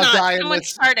 Does a If dog not, die in someone this?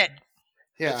 start it.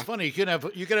 Yeah, It's funny. You can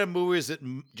have movies that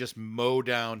just mow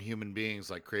down human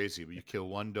beings like crazy, but you kill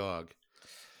one dog,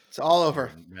 it's all over.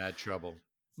 you're in mad trouble.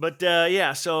 But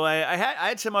yeah, so I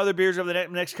had some other beers over the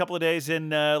next couple of days in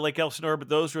Lake Elsinore, but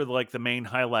those were like the main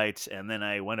highlights. And then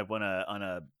I went up on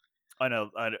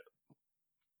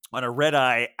a red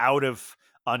eye out of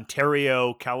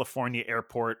Ontario, California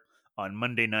airport on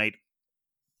Monday night.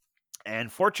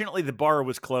 And fortunately, the bar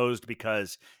was closed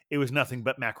because it was nothing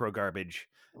but macro garbage,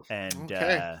 and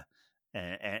Okay.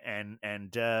 and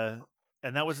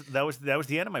that was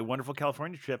the end of my wonderful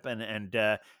California trip. And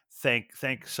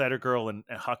thank Cider Girl and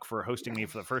Huck for hosting me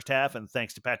for the first half, and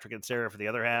thanks to Patrick and Sarah for the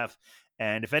other half.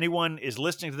 And if anyone is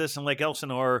listening to this in Lake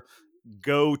Elsinore,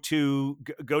 go to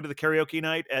the karaoke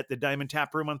night at the Diamond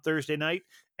Tap Room on Thursday night,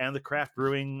 and the Craft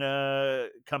Brewing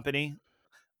Company.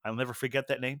 I'll never forget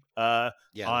that name.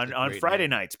 On Friday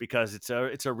nights, because it's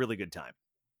a really good time.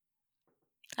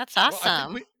 That's Well,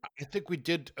 awesome. I think we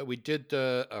did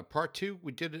part 2.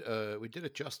 We did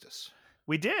it justice.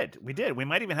 We did. We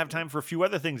might even have time for a few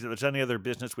other things if there's any other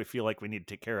business we feel like we need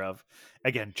to take care of.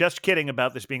 Again, just kidding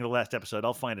about this being the last episode.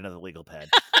 I'll find another legal pad.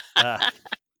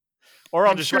 Or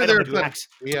I'll just write on the backs.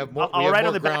 I'll write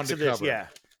on the backs of this. Yeah.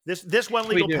 This one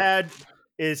legal pad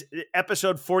is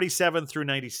episode 47 through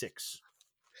 96.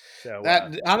 So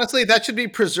That honestly, that should be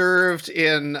preserved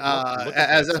in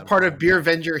as a part of Beer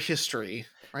Venger history.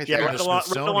 Right there. Right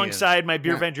alongside my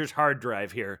Beer Vengers hard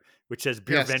drive here, which says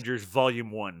Beer Vengers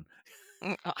Volume 1.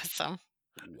 Awesome.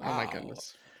 Wow. Oh my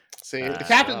goodness. See,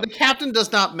 the captain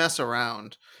does not mess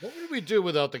around. What would we do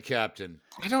without the captain?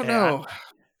 I don't know.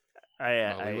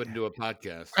 We wouldn't do a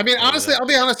podcast. I mean, honestly, I'll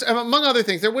be honest. Among other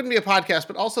things, there wouldn't be a podcast,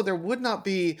 but also there would not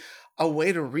be a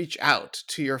way to reach out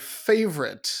to your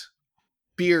favorite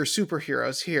beer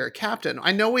superheroes here. Captain,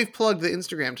 I know we've plugged the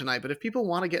Instagram tonight, but if people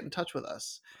want to get in touch with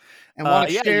us and want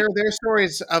to share their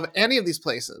stories of any of these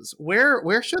places, where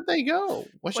should they go?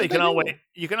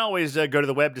 You can always go to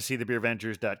the web to see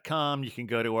thebeervengers.com. You can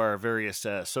go to our various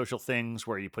social things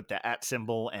where you put the @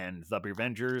 symbol and the Beer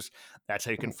Vengers. That's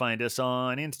how you can find us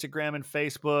on Instagram and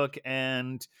Facebook,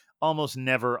 and almost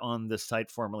never on the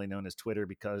site formerly known as Twitter,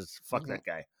 because fuck that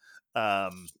guy.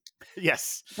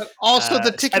 Yes, but also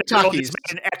the TikTokies.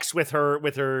 Made an X with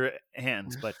her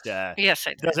hands, but yes,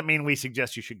 it doesn't mean we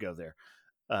suggest you should go there.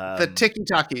 The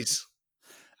TikTokies,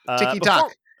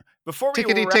 TikTok. Before we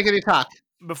tickety talk.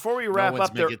 Before we wrap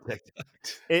up,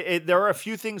 there are a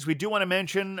few things we do want to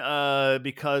mention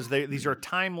because these are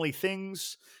timely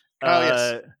things.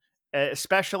 Yes.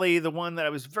 Especially the one that I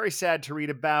was very sad to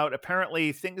read about.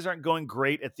 Apparently, things aren't going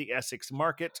great at the Essex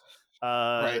market.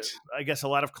 Right. I guess a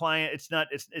lot of client.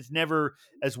 It's never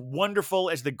as wonderful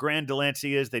as the Grand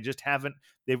Delancey is. They just haven't.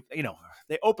 They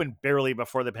opened barely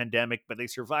before the pandemic, but they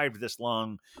survived this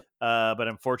long. But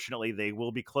unfortunately, they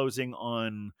will be closing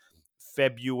on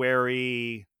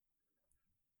February.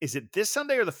 Is it this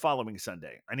Sunday or the following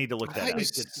Sunday? I need to look I that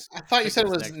thought up. I thought you said it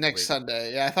it's was next next week.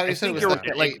 Sunday. Yeah, I thought I you said it think was you're like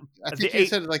right. Like I the think you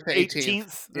said like the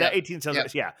 18th. The Yeah. 18th sounds Yeah.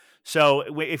 right. Yeah. So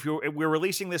if we're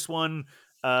releasing this one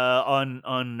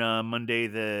on Monday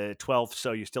the 12th,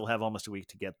 so you still have almost a week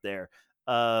to get there.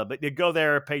 But you go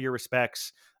there, pay your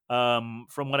respects. From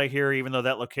what I hear, even though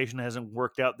that location hasn't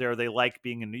worked out there, they like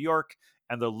being in New York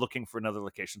and they're looking for another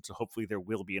location. So hopefully there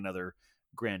will be another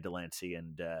Grand Delancey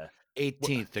and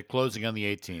 18th. They're closing on the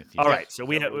 18th. all Yeah. right. So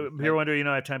we have Beer Wonder,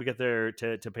 have time to get there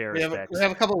to pay our We respects.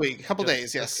 have a couple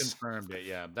days. Just Yes. confirmed it.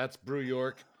 Yeah, that's Brew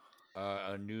York,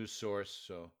 a news source.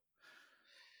 So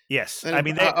Yes, And I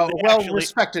mean a they actually.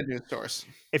 well-respected news source.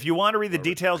 If you want to read the Well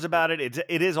details respected. about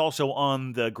it is also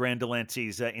on the Grand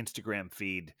Delancey's Instagram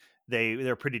feed.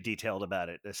 They're pretty detailed about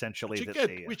it. Essentially,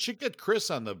 we should get Chris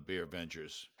on the Beer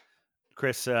Avengers.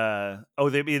 Chris. They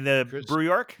mean the Chris, Brew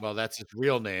York. Well, that's his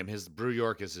real name. His Brew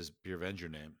York is his Beer Avenger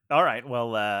name. All right.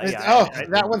 Well,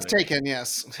 That one's taken.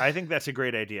 Yes. I think that's a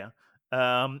great idea.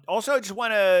 Also, I just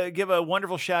want to give a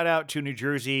wonderful shout out to New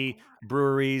Jersey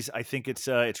breweries. I think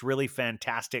it's really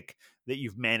fantastic that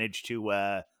you've managed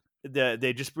to.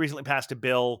 They just recently passed a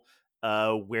bill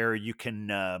where you can.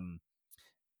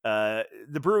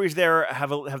 The breweries there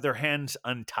have their hands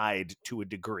untied to a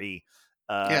degree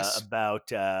Yes.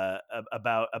 about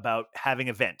having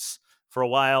events. For a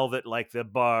while, that like the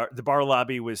bar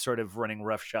lobby was sort of running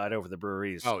roughshod over the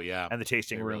breweries. Oh yeah, and the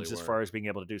tasting they rooms really as were. far as being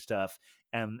able to do stuff.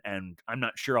 And I'm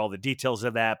not sure all the details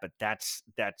of that, but that's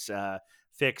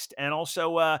fixed. And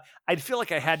also, I feel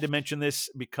like I had to mention this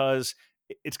because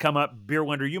it's come up. Beer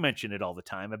Wonder, you mention it all the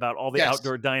time about all the Yes.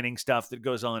 outdoor dining stuff that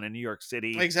goes on in New York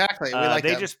City. Exactly. We like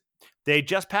that. They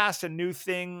just passed a new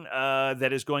thing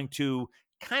that is going to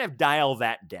kind of dial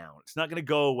that down. It's not going to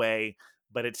go away,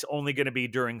 but it's only going to be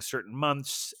during certain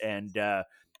months. And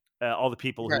all the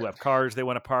people who have cars they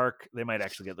want to park, they might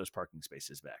actually get those parking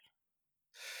spaces back.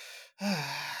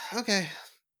 Okay.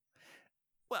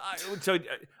 Well,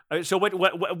 so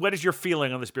what is your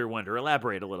feeling on this Beer Wonder?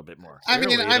 Elaborate a little bit more.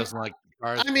 Clearly, he doesn't like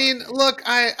cars parking. Look,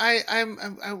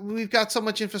 we've got so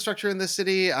much infrastructure in this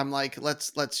city. I'm like,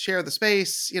 let's share the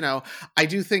space. I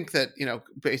do think that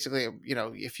basically,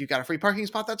 if you got a free parking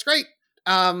spot, that's great.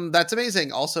 That's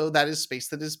amazing. Also, that is space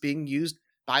that is being used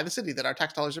by the city that our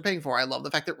tax dollars are paying for. I love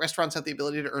the fact that restaurants have the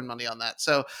ability to earn money on that.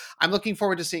 So I'm looking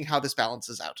forward to seeing how this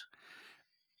balances out.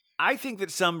 I think that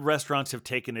some restaurants have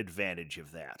taken advantage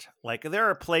of that. Like there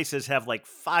are places have like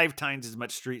 5 times as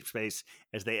much street space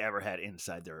as they ever had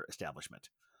inside their establishment.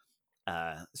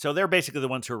 So they're basically the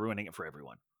ones who are ruining it for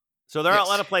everyone. So there are a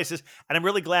lot of places, and I'm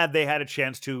really glad they had a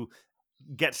chance to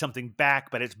get something back.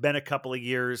 But it's been a couple of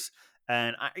years,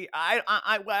 and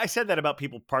I said that about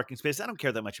people parking spaces. I don't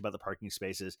care that much about the parking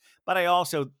spaces, but I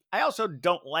also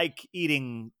don't like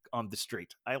eating on the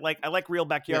street. I like real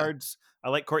backyards. Yeah.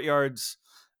 I like courtyards.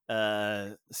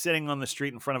 Sitting on the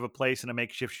street in front of a place in a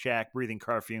makeshift shack, breathing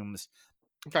car fumes.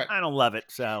 Right. I don't love it.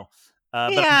 So,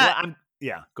 but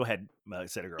go ahead,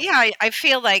 Cedar Girl. Yeah, I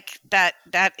feel like that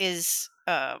is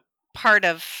part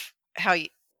of how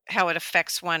it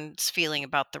affects one's feeling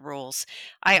about the rules.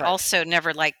 I also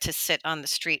never like to sit on the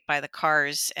street by the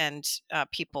cars and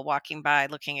people walking by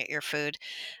looking at your food.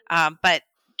 But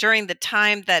during the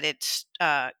time that it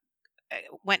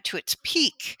went to its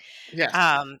peak,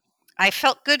 I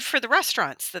felt good for the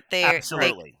restaurants that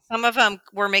some of them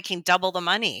were making double the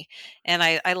money. And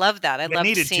I love that. I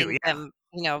loved seeing them,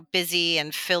 busy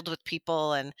and filled with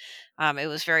people. And it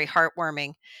was very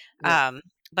heartwarming. Yeah.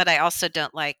 But I also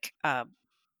don't like,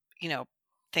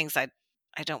 things I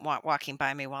don't want walking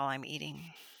by me while I'm eating.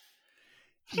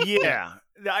 Yeah,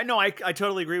 I know. I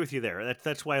totally agree with you there.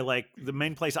 That's why, like, the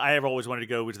main place I ever always wanted to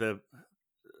go was the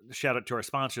shout out to our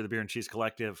sponsor, the Beer and Cheese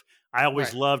Collective. I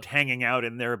always loved hanging out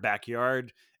in their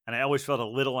backyard, and I always felt a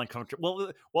little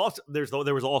uncomfortable. Well, also,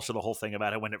 there was also the whole thing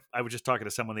about it when I was just talking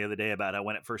to someone the other day about how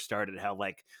when it first started, how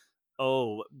like,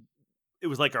 it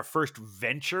was like our first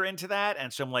venture into that,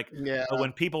 and so I'm like,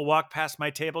 when people walk past my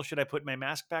table, should I put my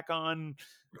mask back on?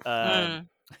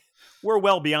 We're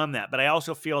well beyond that, but I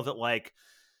also feel that like,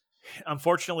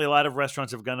 unfortunately, a lot of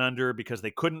restaurants have gone under because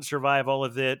they couldn't survive all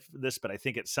of this. But I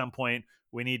think at some point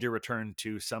we need to return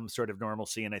to some sort of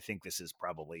normalcy, and I think this is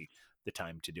probably the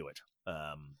time to do it.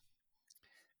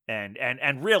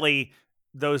 And really,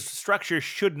 those structures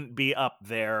shouldn't be up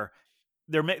there.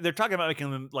 They're talking about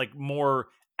making them like more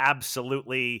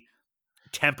absolutely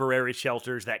temporary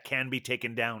shelters that can be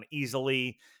taken down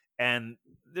easily, and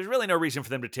there's really no reason for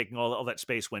them to take all that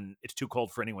space when it's too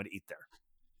cold for anyone to eat there.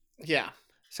 Yeah.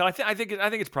 So I think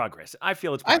it's progress. I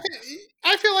feel it's I progress.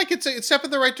 I feel like it's a step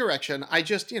in the right direction. I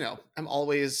just,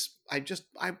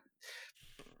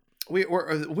 we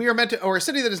are meant to, or a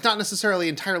city that is not necessarily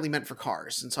entirely meant for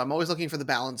cars, and so I'm always looking for the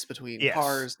balance between Yes.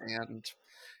 cars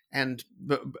and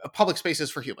public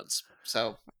spaces for humans.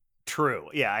 So True.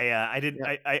 Yeah. I didn't.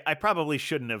 Yeah. I probably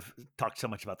shouldn't have talked so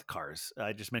much about the cars.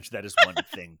 I just mentioned that as one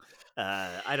thing.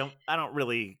 I don't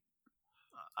really.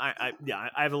 I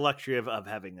have the luxury of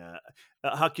having a.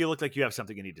 Huck, you look like you have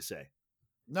something you need to say.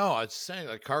 No, I was saying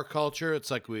like car culture.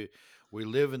 It's like we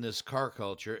live in this car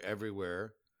culture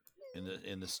everywhere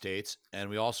in the States, and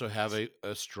we also have a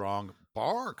strong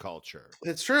bar culture.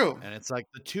 it's true. And it's like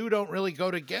the two don't really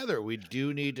go together. We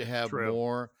do need to have True.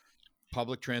 more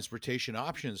public transportation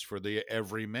options for the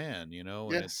everyman, you know?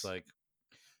 And it's Yes. like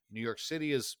New York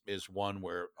City is one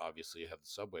where obviously you have the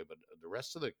subway, but the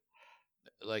rest of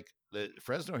the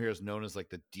Fresno here is known as like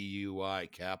the DUI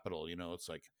capital, you know? It's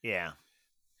like Yeah.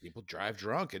 people drive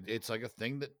drunk. It's like a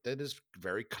thing that is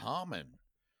very common.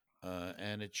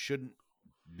 And it shouldn't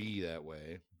be that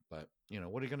way, but you know,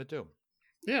 what are you going to do?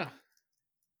 Yeah.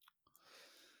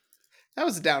 That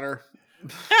was a downer.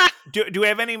 Do we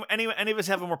have any of us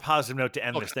have a more positive note to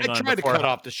end Look, this thing I on? tried to before cut Huck-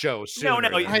 off the show No, sooner.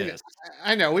 no, than this.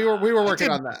 I know we were working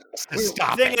on that.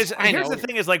 Stop thing it. is, I here's know. the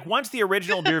thing: is like once the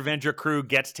original Beer Avenger crew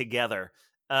gets together,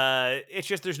 it's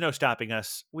just there's no stopping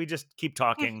us. We just keep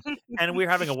talking, and we're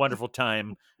having a wonderful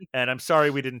time. And I'm sorry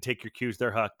we didn't take your cues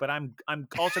there, Huck, but I'm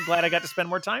also glad I got to spend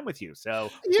more time with you. So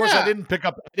Of course, I Yeah. didn't pick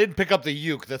up the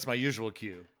uke. That's my usual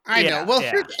cue. I know. Yeah, Well,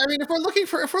 yeah. I mean, if we're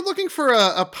looking for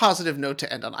a positive note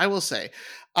to end on, I will say,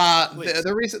 Please.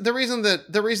 the reason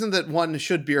that one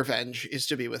should be revenge is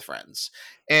to be with friends,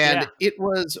 and Yeah. it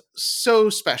was so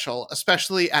special,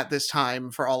 especially at this time,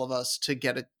 for all of us to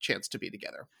get a chance to be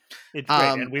together. It's great,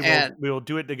 and And we will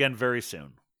do it again very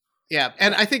soon. yeah,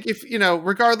 and I think if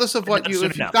regardless of what Not you, soon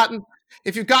if you've enough.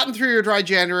 gotten through your dry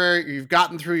January, you've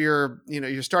gotten through your,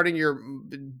 you're starting your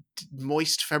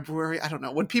moist February. I don't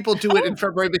know when people do it in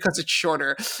February because it's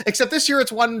shorter. Except this year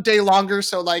it's one day longer,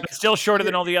 so like It's still shorter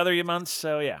than all the other months.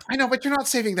 So yeah. I know, but you're not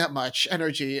saving that much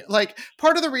energy. Like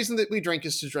part of the reason that we drink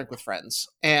is to drink with friends,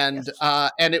 and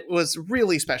it was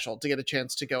really special to get a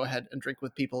chance to go ahead and drink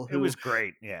with people It who, was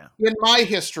great. Yeah. in my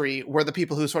history, were the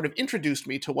people who sort of introduced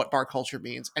me to what bar culture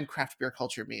means and craft beer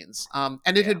culture means. And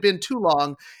it had been too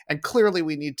long, and clearly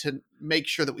we need to make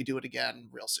sure that we do it again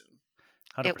real soon.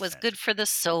 100%. It was good for the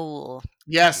soul.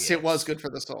 Yes, it was Yes. good for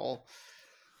the soul.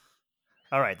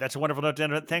 All right, that's a wonderful note to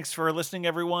end on. Thanks for listening,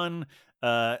 everyone.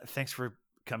 Thanks for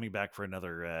coming back for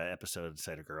another episode of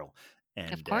Cider Girl.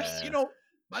 And Of course. You know,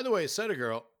 by the way, Cider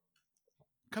Girl,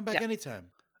 come back Yeah.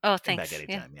 anytime. Oh, come thanks. back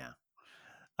Yeah. anytime. Yeah.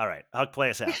 All right, Huck,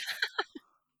 play us out.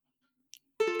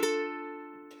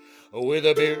 With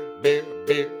a beer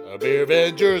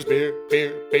Avengers, beer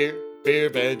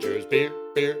Avengers, beer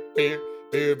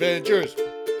Avengers.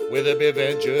 With a beer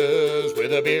Avengers,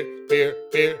 with a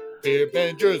beer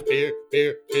Avengers,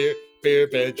 beer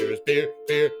Avengers,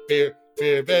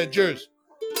 beer Avengers.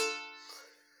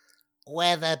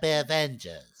 We're the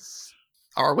Avengers.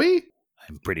 Are we?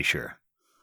 I'm pretty sure.